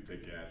 you need to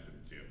take your ass to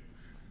the gym.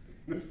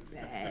 It's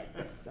bad.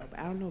 It's so bad.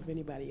 I don't know if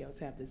anybody else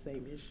have the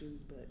same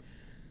issues, but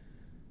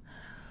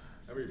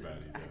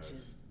Everybody sometimes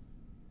does.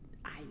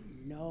 I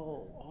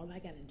know. All I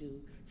gotta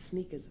do,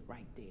 sneakers are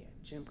right there,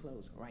 gym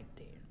clothes are right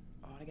there.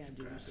 All I gotta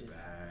do Grab is the just.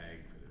 bag,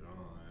 put it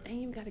on. I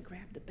ain't even gotta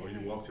grab the bag. Or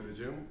you walk to the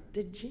gym?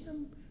 The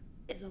gym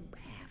is a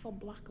half a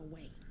block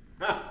away.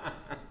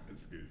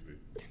 Excuse me.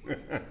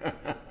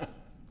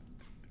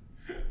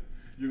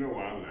 You know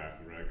why I'm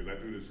laughing, right? Because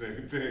I do the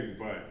same thing,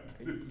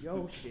 but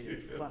Yo, shit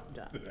is fucked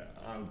up.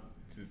 I'm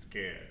just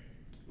scared.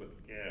 Just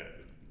scared.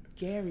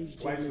 Gary's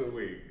gym Twice is a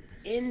week.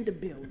 in the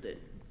building.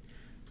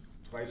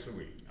 Twice a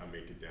week, I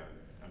make it down there.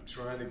 I'm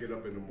trying to get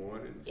up in the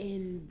mornings.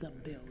 In the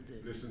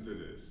building. Listen to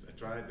this. I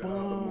tried down in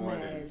the Bomb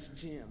morning. ass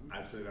gym.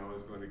 I said I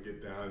was going to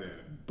get down there.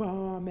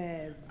 Bomb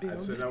ass I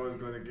building. said I was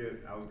going to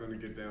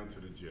get down to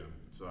the gym.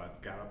 So I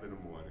got up in the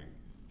morning.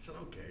 I said,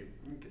 okay,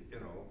 let me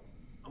get,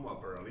 I'm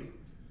up early.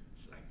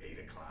 It's like 8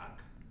 o'clock.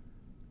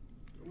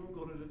 I'm going to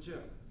go to the gym.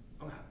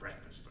 I'm going to have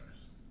breakfast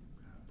first.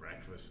 Have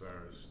breakfast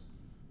first.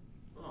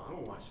 Oh, I'm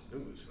going to watch the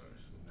news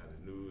first. I'm going to have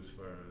the news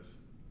first.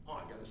 Oh,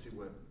 I got to see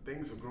what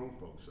things the grown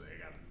folks say.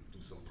 I got to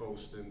do some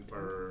posting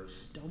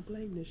first. Don't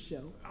blame this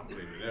show. I'm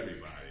blaming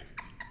everybody.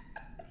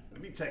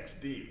 Let me text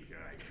Steve.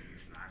 Like,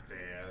 he's not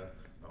there.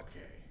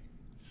 Okay.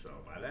 So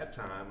by that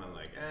time, I'm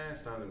like,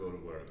 it's time to go to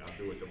work. I'll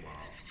do it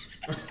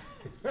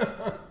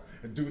tomorrow.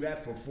 And do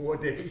that for 4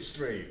 days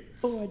straight.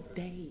 4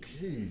 days.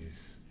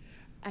 Jeez.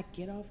 I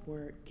get off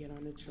work, get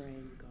on the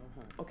train, go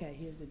home. Okay,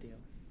 here's the deal.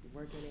 You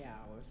work 8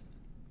 hours.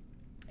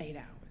 8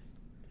 hours.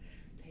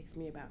 Takes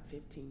me about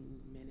 15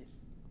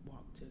 minutes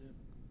walk to the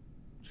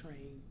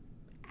train.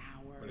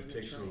 Hour. But it on the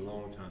takes you train. a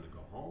long time to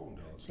go home,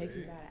 though. Takes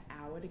me see? about an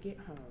hour to get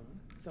home.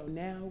 So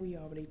now we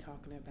already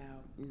talking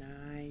about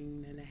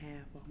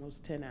 9.5,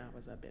 almost 10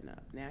 hours I've been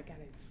up. Now I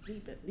gotta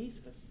sleep at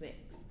least for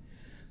 6.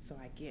 So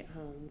I get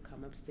home,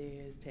 come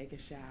upstairs, take a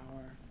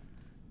shower.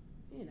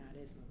 You know,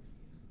 there's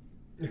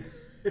no excuse.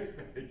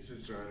 It's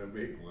just trying to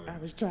make one. I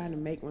was trying to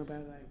make one, but I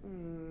was like,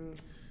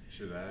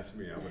 Should have asked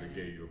me. I would have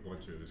gave you a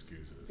bunch of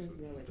excuses. there's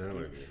no Damn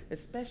it. excuse.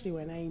 Especially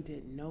when I ain't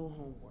did no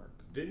homework.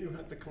 Didn't you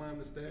have to climb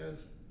the stairs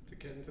to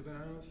get into the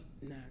house?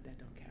 Nah, that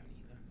don't count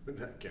either.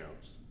 That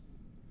counts.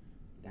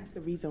 That's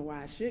the reason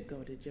why I should go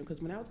to the gym.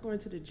 Because when I was going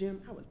to the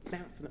gym, I was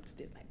bouncing up the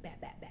stairs like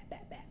bap, bap, bap,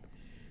 bap, bap.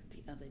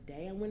 The other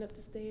day I went up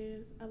the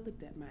stairs, I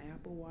looked at my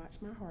Apple Watch.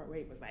 My heart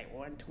rate was like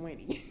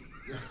 120.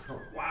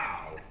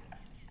 Wow.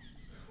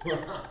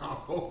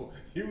 Wow.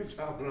 He was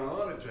having a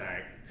heart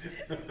attack.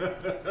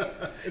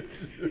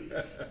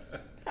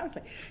 I was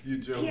like, You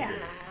joking.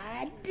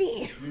 God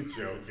damn. You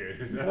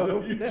joking.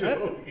 No, You no.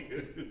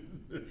 joking.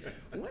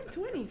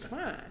 120's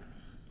fine.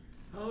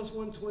 How's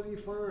 120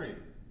 fine?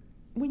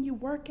 When you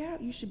work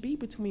out, you should be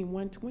between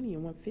 120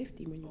 and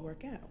 150 when you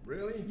work out.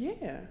 Really?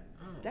 Yeah.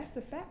 Oh. That's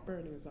the fat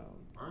burning zone.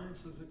 Mine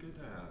says a good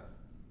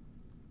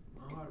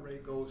my heart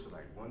rate goes to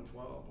like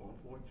 112,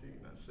 114.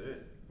 That's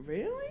it.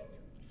 Really?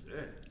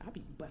 That's it. I'll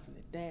be busting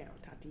it down,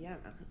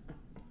 Tatiana.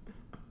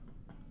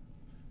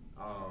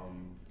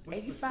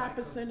 What's the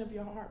 85% of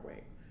your heart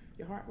rate.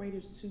 Your heart rate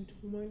is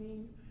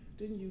 220.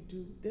 Then you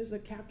do, there's a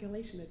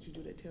calculation that you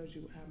do that tells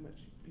you how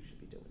much you should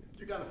be doing it.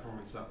 You gotta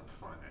find something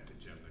fun at the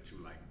gym that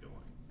you like doing.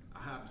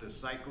 I have the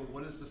cycle.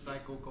 What is the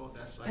cycle called?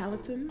 That cycle?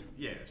 Peloton?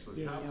 Yeah. So Yeah,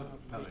 you have y'all a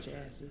rich Peloton.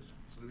 asses.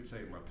 So let me tell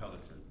you my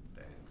Peloton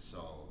thing.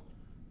 So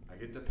I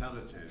get the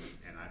Peloton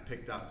and I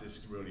picked out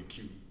this really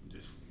cute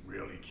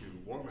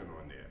woman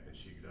on there, and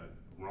she does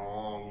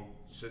wrong,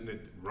 shouldn't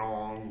it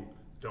wrong,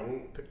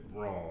 don't pick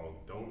wrong,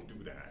 don't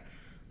do that.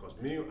 Cause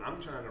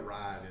I'm trying to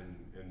ride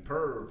and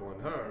perv on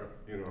her,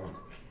 yeah,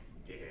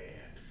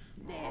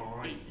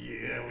 oh,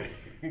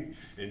 yeah,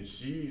 and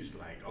she's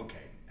like,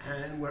 okay,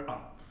 and we're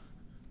up,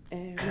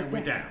 And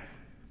we're down,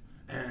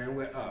 and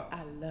we're up.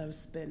 I love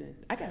spinning.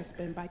 I got a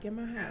spin bike in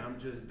my And house.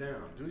 I'm just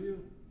down. Do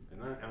you?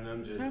 And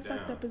I'm just How down.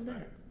 fucked up is that?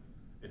 Right?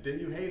 And then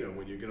you hate her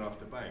when you get off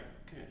the bike.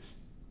 Can't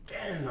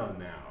stand her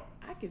now.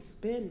 I could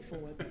spin for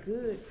a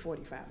good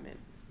 45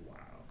 minutes. Wow,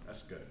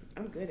 that's good.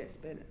 I'm good at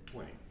spinning.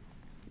 20.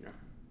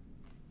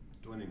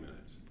 20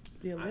 minutes.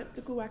 The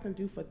elliptical I can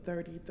do for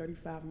 30,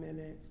 35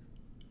 minutes.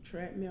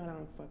 Treadmill I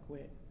don't fuck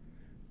with.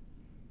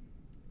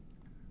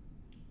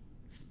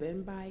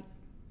 Spin bike,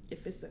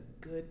 if it's a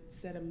good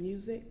set of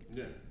music,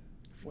 Yeah.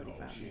 45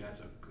 No, she minutes.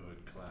 has a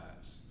good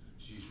class.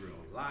 She's real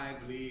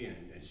lively, and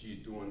she's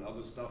doing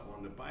other stuff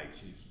on the bike.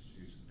 She's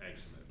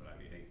excellent, but I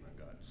be hating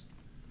her guts.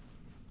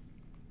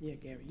 Yeah,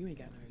 Gary, you ain't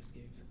got no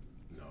excuse.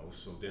 No,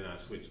 so then I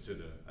switched to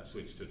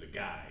the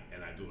guy,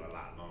 and I do a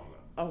lot longer.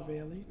 Oh,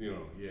 really? You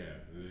know, yeah.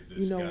 This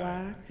You know guy,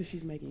 why? Because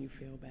she's making you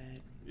feel bad.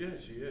 Yeah,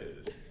 she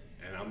is,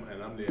 and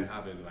I'm there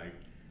having like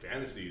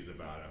fantasies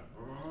about her.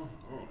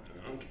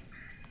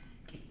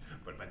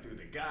 But if I do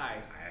the guy,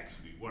 I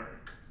actually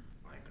work.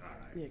 Like, all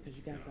right. Yeah, because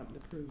you got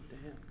something to prove to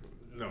him.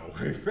 No,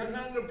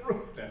 nothing to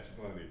prove. That's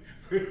funny.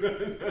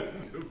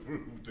 Nothing to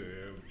prove to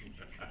him.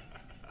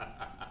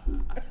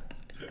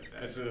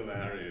 That's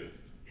hilarious.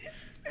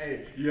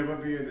 Hey, you ever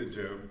be in the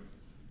gym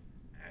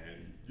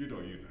and you know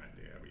you're not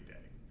there every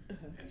day,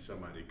 and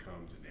somebody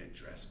comes and they're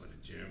dressed for the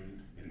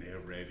gym and they're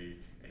ready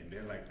and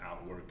they're like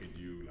outworking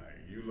you. Like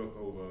you look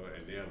over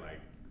and they're like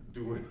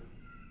doing.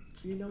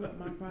 You know what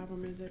my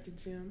problem is at the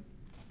gym?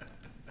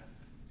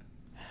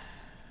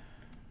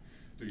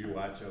 Do you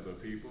watch other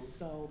people?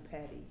 So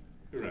petty.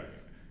 Right.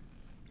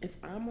 If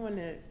I'm on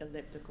the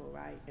elliptical,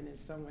 right, and then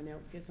someone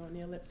else gets on the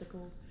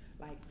elliptical,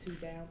 like 2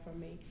 down from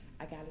me,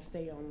 I gotta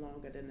stay on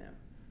longer than them.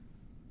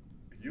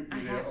 You I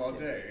be there have all to.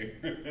 day.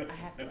 I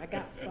have to. I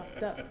got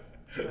fucked up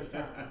one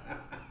time.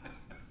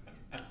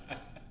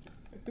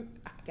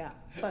 I got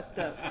fucked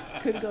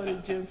up. Couldn't go to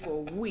the gym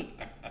for a week.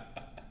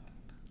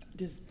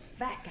 This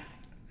fat guy.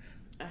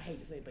 I hate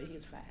to say it, but he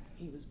was fat.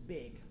 He was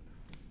big.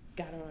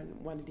 Got on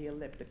one of the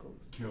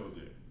ellipticals. Killed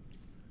it.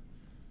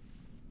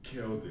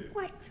 Killed it.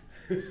 What?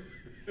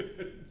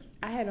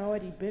 I had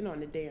already been on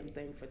the damn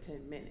thing for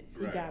 10 minutes.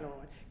 He Right. got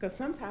on. Because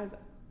sometimes,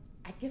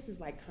 I guess it's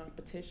like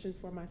competition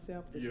for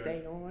myself to Yeah,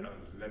 stay on.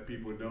 let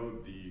people know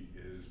D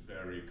is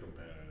very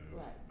competitive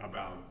Right.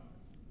 about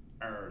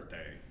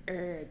everything.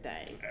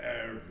 Everything.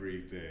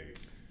 Everything.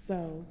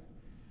 So,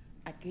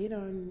 I get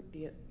on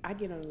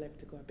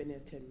elliptical. I've been there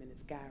 10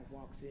 minutes. Guy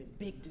walks in,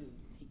 big dude.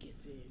 He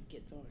gets in,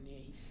 gets on there.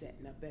 He's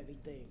setting up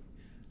everything.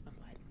 I'm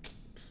like,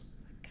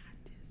 I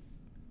got this.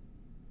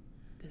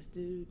 This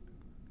dude,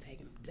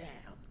 taking him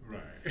down.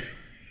 Right.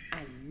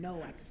 I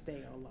know I can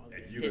stay on longer.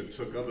 And than you this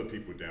done took other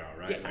people down,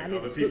 right? Yeah, I like done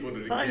other took people to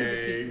the tons of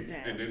game, people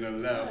down. and then the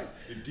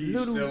left. And D's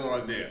Little- still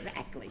on there.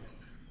 Exactly.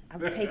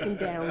 I'm taking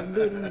down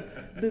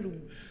little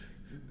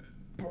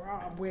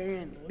bra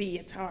wearing,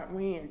 leotard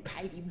wearing,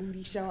 tighty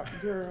booty short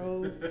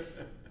girls.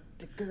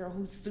 The girl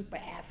who's super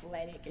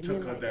athletic and Took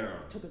then her like,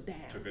 down. took her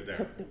down. Took her down.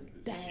 Took them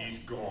down. She's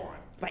gone.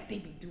 Like they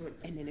be doing,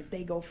 and then if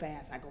they go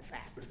fast, I go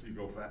faster. You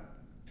go fast.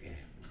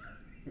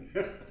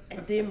 Damn.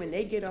 And then when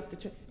they get off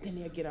then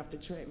they'll get off the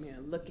treadmill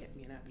and look at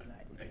me, and I'll be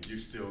like, And you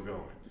still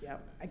going.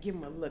 yep. I give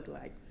them a look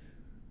like,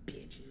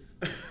 bitches.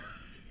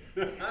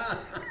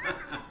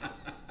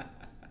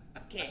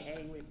 Can't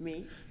hang with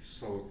me.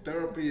 So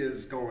therapy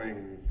is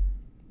going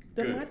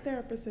Then my good.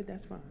 therapist said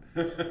that's fine.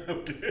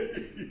 Okay.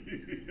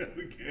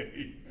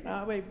 Okay. I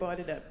already brought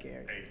it up,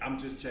 Gary. Hey, I'm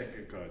just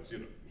checking because,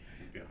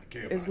 I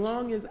care about As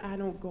long as I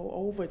don't go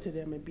over to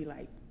them and be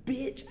like,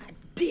 bitch, I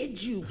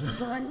did you,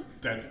 son. you.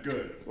 That's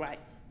good. Right.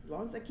 As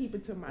long as I keep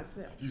it to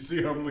myself. You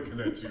see how I'm looking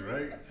at you,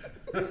 right?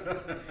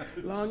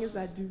 As long as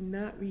I do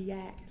not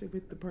react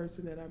with the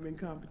person that I'm in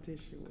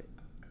competition with.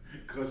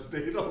 Because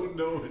they don't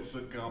know it's a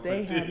They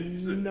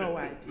competition. have no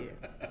idea.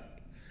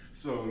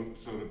 So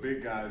the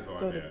big guy's on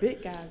So there. the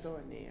big guy's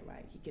on there,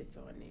 right? He gets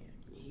on there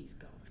and he's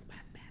going, bap,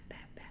 bap,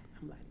 bap, bap.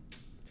 I'm like,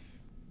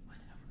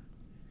 whatever.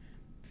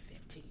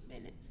 15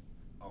 minutes.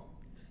 Oh,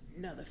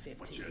 Another 15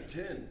 but you're minutes.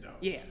 10 though.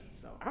 Yeah,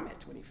 so I'm at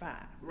 25.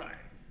 Right.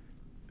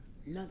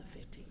 Another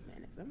 15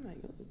 minutes. I'm like,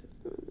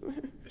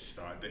 It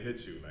started to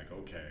hit you like,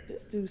 okay.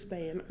 this dude's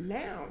staying.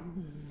 Now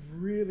I'm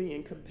really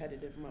in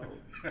competitive mode.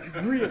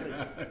 Really.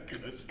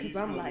 Because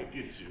I'm like,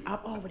 get you.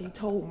 I've already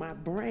told my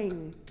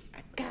brain,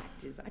 I got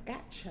this. I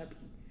got Chubby.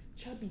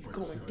 Chubby's But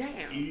going your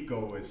down.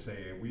 Ego is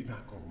saying we're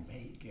not gonna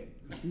make it.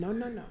 No,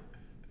 no, no.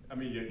 I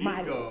mean, your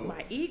My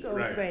ego.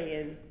 is right.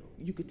 saying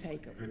you could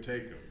take him. Could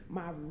take him.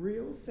 My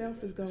real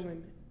self is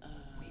going,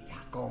 We're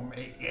not gonna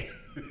make it.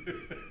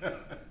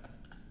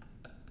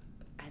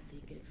 I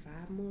think in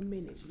 5 more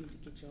minutes you need to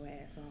get your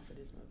ass off of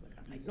this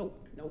motherfucker. I'm like,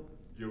 nope, nope.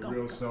 Your Go,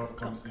 real go, self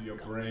go, comes go, to your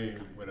go, brain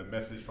go. with a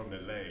message from the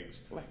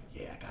legs. Right.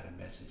 Yeah, I got a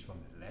message from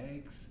the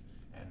legs,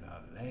 and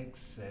the legs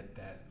said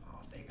that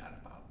they got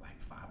about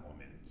like 5 more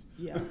minutes.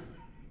 Yeah.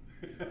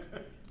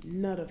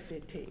 Another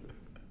 15.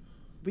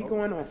 We Oh.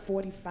 going on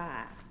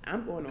 45.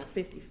 I'm going on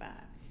 55.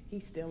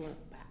 He's still on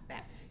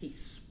back.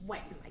 He's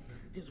sweating like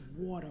there's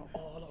water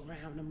all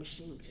around the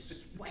machine,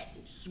 just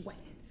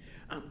sweating.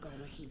 I'm going,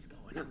 he's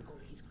going, I'm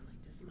going, he's going.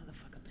 Like this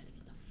motherfucker better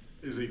get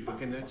the Is he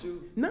looking at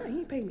you? No, he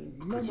ain't pay me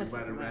no Because you might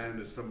have motherfucking ran mind.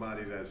 into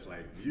somebody that's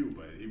like you,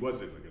 but he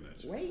wasn't looking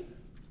at you. Wait.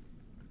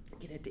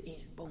 Get at the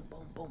end. Boom,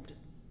 boom, boom.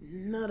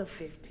 Another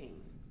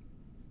 15.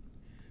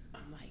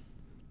 I'm like,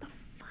 the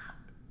fuck?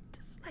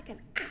 This is like an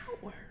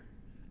hour.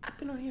 I've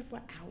been on here for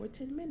an hour,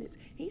 10 minutes.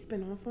 He's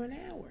been on for an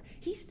hour.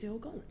 He's still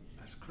going.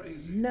 That's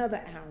crazy.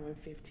 Another hour and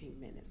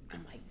 15 minutes.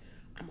 I'm like,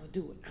 I'm going to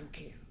do it. I don't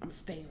care. I'm going to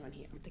stay on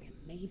here. I'm thinking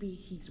maybe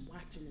he's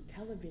watching a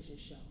television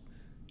show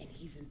and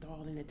he's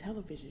enthralled in a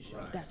television show.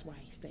 Right. That's why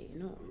he's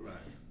staying on. Right.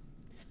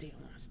 Still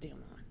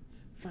on.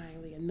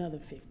 Finally, another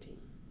 15.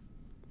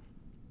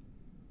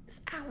 It's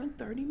an hour and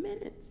 30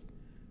 minutes.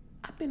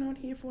 I've been on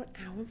here for an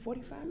hour and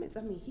 45 minutes.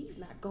 I mean, he's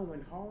not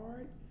going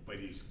hard. But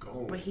he's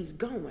going. But he's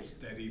going.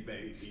 Steady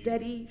base.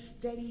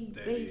 Steady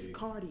base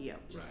cardio.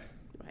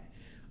 Right.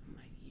 I'm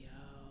like, yo,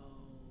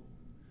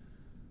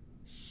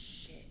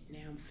 shit, now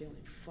I'm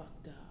feeling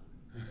fucked up.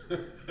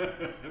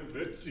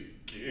 But you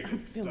can't I'm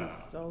feeling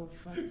stop. so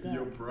fucked up.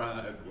 Your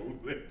pride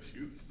won't let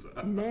you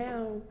stop.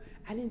 Now,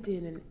 I done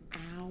did an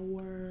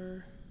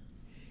hour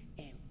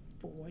and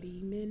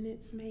 40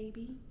 minutes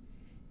maybe,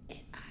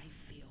 and I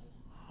feel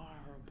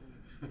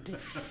horrible,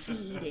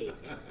 defeated.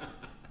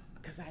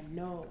 Because I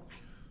know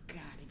I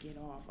gotta get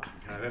off.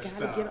 I gotta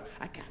get off.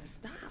 I gotta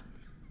stop.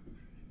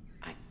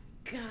 I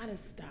gotta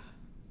stop.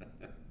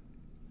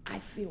 I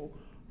feel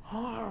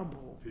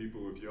horrible.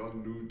 People, if y'all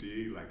knew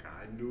Dee like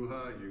I knew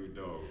her, you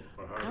know.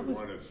 For her to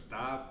want to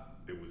stop,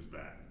 it was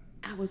bad.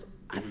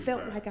 I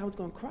felt bad. like I was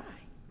gonna cry.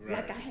 Right.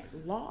 Like I had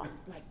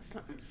lost like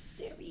something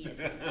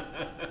serious.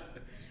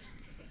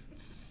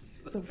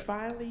 So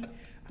finally,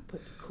 I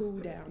put the cool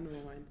down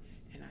on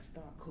and I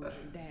start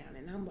cooling down.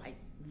 And I'm like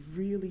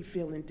really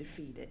feeling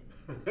defeated.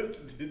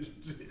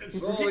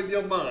 It's all in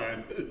your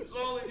mind. It's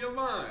all in your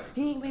mind.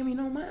 He ain't made me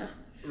no mind.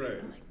 Right.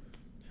 I'm like,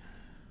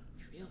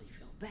 I really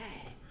feel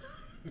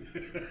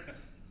bad.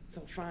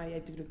 So finally I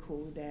do the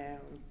cool down.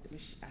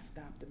 I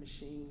stop the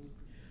machine.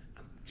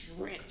 I'm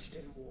drenched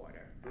in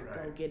water. I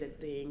go Right. get a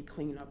thing,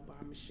 clean up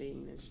our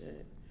machine and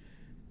shit.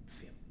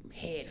 Feel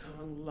head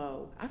hung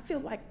low. I feel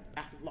like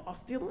I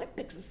lost the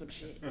Olympics or some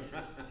shit.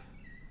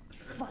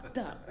 Fucked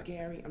up,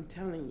 Gary. I'm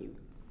telling you.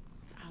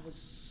 I was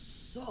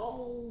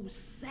so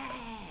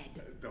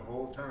sad. The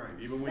whole time,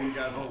 even when you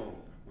got home.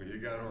 When you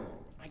got home.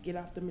 I get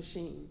off the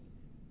machine.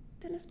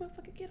 Then this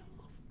motherfucker get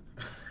off.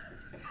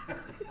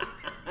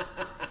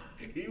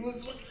 He was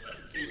looking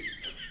at you.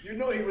 You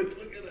know he was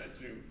looking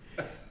at you.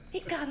 He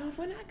got off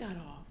when I got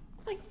off.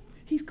 I'm like,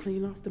 he's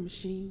cleaning off the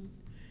machine.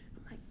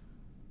 I'm like,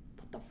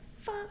 what the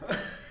fuck?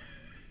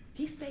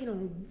 He stayed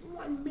on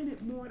 1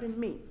 minute more than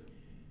me.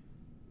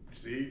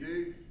 See,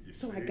 Dee?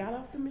 So I got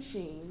off the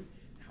machine.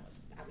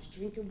 I was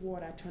drinking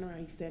water. I turned around.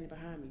 He's standing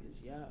behind me. He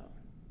says, yo,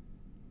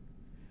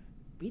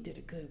 we did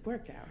a good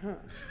workout, huh?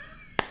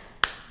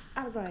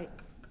 I was like,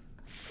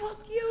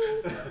 fuck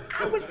you.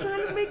 I was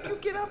trying to make you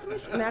get off the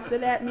machine. And after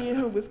that, me and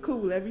him was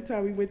cool every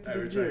time we went to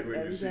the gym.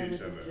 Every time we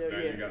went to the gym, yeah.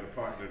 Now you got a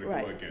partner to go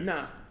against.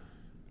 Nah.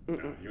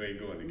 No, you ain't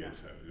going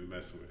against her. You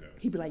messing with him.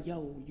 He'd be like,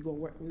 yo, you gonna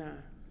work? Nah,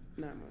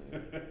 man.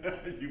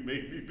 You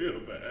make me feel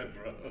bad,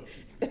 bro.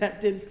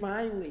 Then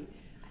finally,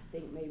 I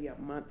think maybe a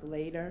month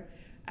later,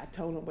 I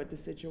told him what the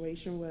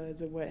situation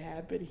was and what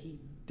happened. He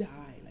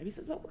died. Like, he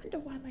says, I wonder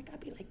why. Like, I'd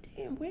be like,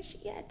 damn, where's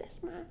she at?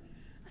 That's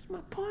my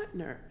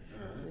partner.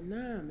 I said,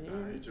 nah, man.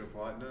 I ain't your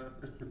partner.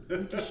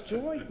 You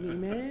destroyed me,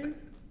 man.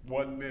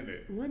 1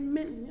 minute. 1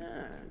 minute,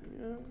 yeah, you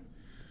know.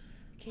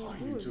 Can't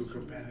do you it. too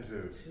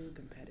competitive. Too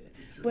competitive.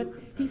 Too But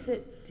competitive. he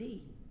said,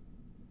 D,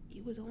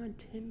 you was on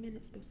 10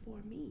 minutes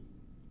before me.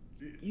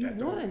 You That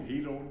won.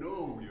 He don't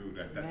know you.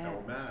 That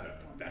don't matter.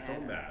 That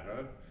don't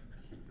matter.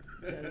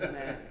 Doesn't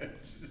matter.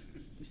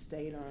 You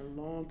stayed on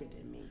longer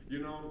than me. You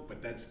know,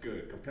 but that's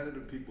good.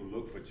 Competitive people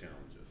look for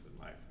challenges in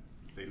life.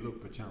 They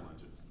look for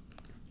challenges.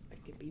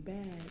 It could be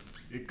bad.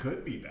 It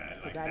could be bad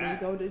like Because I that.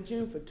 didn't go to the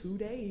gym for 2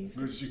 days.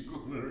 Because you're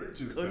going to hurt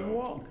yourself. Couldn't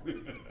walk.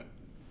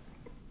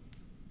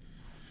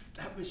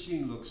 That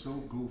machine looks so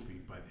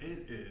goofy, but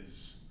it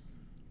is.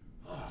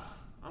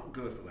 I'm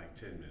good for like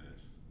 10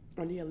 minutes,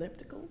 On the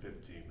elliptical,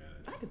 15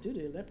 minutes. I could do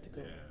the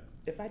elliptical. Yeah.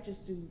 If I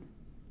just do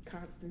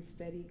constant,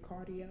 steady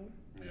cardio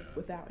Yeah.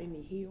 without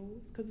any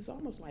heels, because it's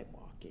almost like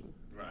walking,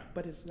 Right.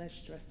 but it's less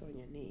stress on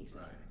your knees.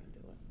 Right. So I can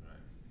do it. Right.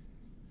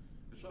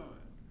 It's all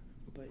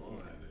right. But All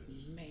yeah, that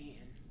is.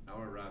 man, I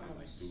would rather I like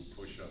was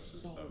do push-ups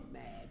and so stuff.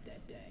 mad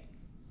that day.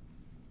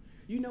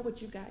 You know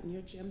what you got in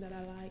your gym that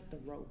I like? The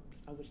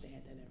ropes. I wish they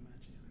had that in my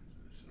gym.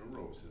 So the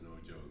ropes are no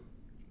joke.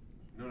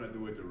 You know what I do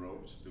with the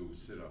ropes? Do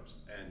sit-ups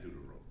and do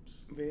the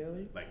ropes.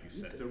 Really? Like you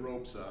set the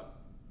ropes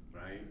up,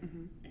 right?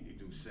 Mm-hmm. And you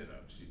do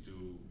sit-ups. You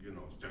do,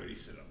 30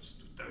 sit-ups.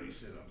 Do 30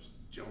 sit-ups.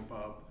 Jump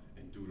up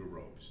and do the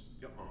ropes.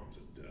 Your arms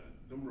are done.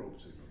 Them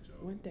ropes are no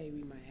joke. One day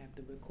we might have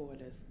to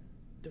record us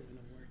doing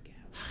a workout.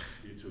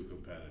 You're too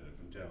competitive,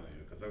 I'm telling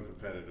you, because I'm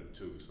competitive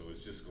too, so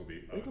it's just going to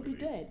be ugly. We're gonna be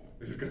dead.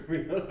 It's going to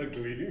be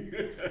ugly.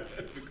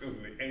 Because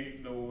there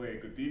ain't no way,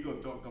 because he going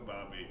to talk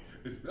about me.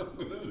 It's not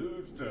going to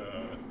lose to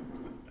her.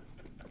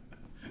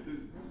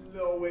 There's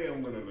no way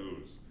I'm going to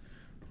lose.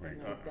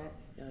 Like, Like that.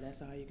 Yo,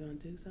 that's all you're gonna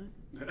do, son?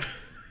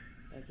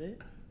 That's it?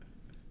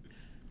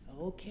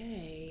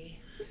 Okay.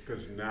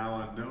 Because now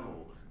I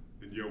know.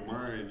 In your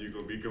mind, you're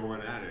going to be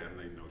going at it. I'm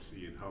like, no,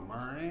 see, in her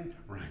mind,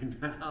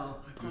 right now,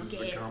 this is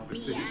a Punk-ass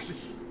competition. bitch.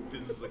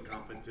 This is a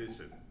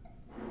competition.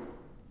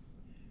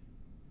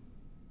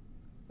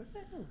 What's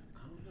that on?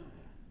 I don't know.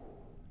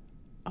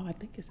 Oh, I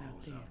think it's Oh, out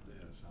it's there. out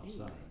there. It's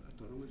outside. I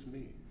thought it was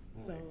me.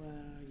 So,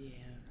 yeah,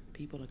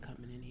 people are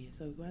coming in here.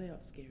 So, what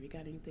else, Gary?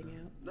 Got anything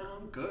else? No,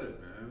 I'm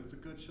good, man. It was a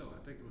good show. I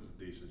think it was a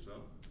decent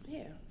show.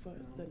 Yeah, for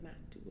us to not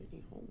do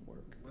any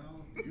homework.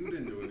 Well, you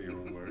didn't do any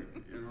homework.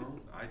 You know,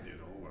 I did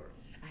homework.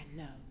 I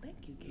know.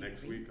 Thank you, Gary.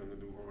 Next week, I'm going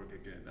to do homework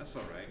again. That's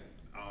all right.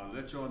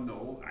 Let y'all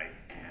know I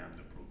am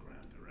the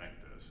program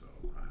director, so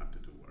I have to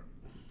do work.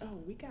 Oh,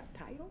 we got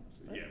titles?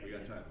 Yeah, we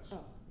got titles.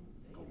 Oh,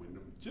 Go when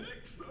them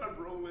checks start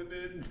rolling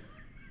in.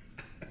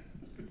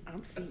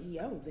 I'm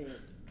CEO then.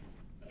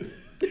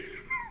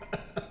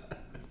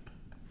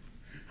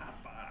 High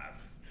five.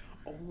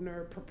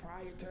 Owner,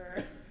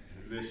 proprietor.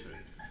 Listen,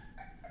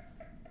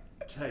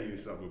 tell you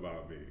something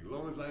about me. As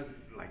long as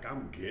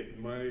I'm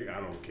getting money, I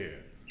don't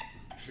care.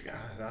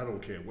 I don't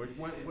care. What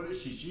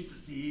is she? She's the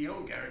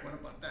CEO, Gary. What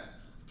about that?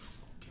 I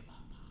don't give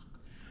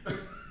a fuck.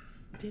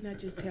 Didn't I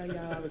just tell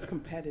y'all I was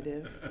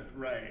competitive?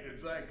 Right,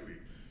 exactly.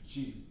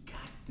 She's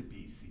got to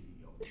be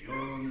CEO. You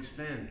don't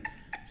understand.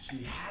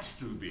 She has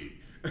to be.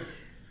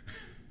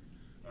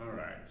 All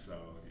right, so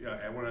yeah,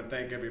 I want to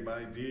thank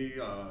everybody. D,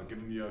 give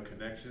them your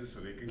connections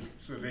so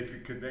they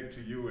can connect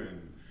to you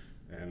and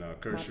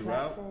curse you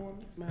out.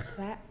 My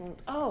platforms.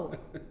 Oh,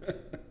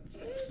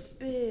 this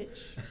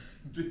bitch.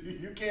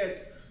 You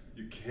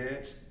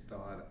can't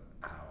start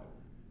out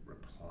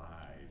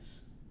replies.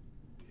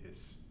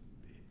 This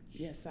bitch.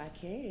 Yes, I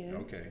can.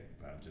 Okay,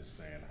 I'm just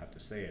saying. I have to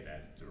say it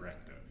as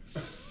director.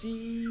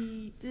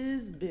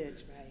 This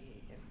bitch right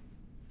here.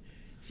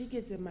 She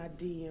gets in my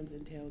DMs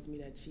and tells me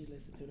that she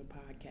listened to the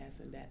podcast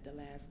and that the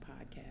last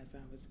podcast I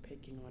was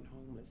picking on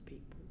homeless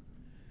people.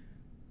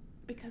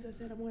 Because I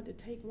said I wanted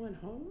to take one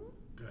home?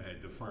 Go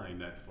ahead, define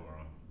that for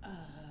her.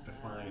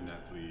 Define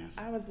that, please.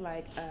 I was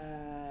like,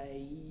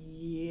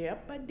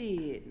 yep, I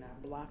did. And I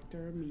blocked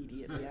her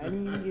immediately. I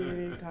didn't even get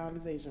in a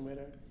conversation with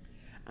her.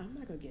 I'm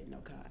not going to get no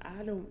call.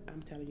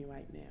 I'm telling you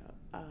right now.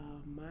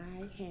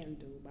 My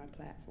handle, my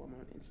platform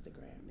on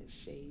Instagram is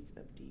Shades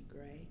of D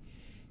Gray.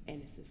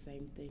 And it's the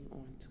same thing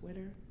on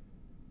Twitter.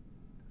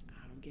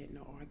 I don't get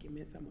no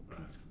arguments. I'm a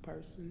peaceful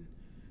person.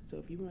 So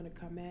if you want to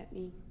come at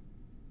me,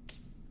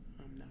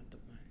 I'm not the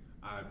one.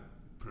 I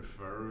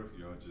prefer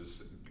y'all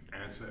just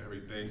answer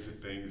everything for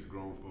things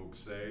grown folks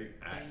say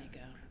There you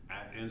go.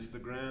 at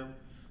Instagram.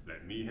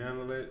 Let me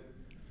handle it.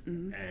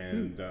 Mm-hmm.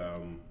 And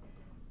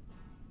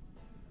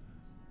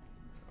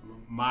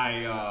my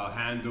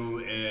handle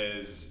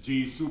is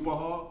G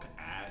Superhawk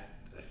at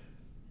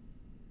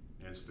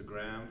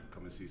Instagram.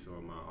 Come and see some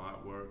of my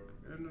artwork,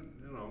 and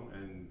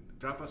and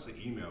drop us an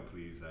email,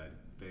 please, at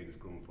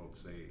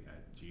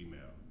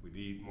thingsgrownfolksay@gmail. We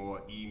need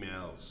more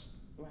emails.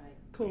 Right.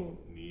 Cool.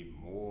 We need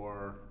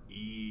more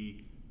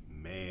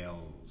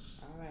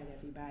emails. All right,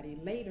 everybody.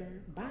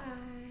 Later. Bye.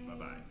 Bye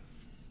bye.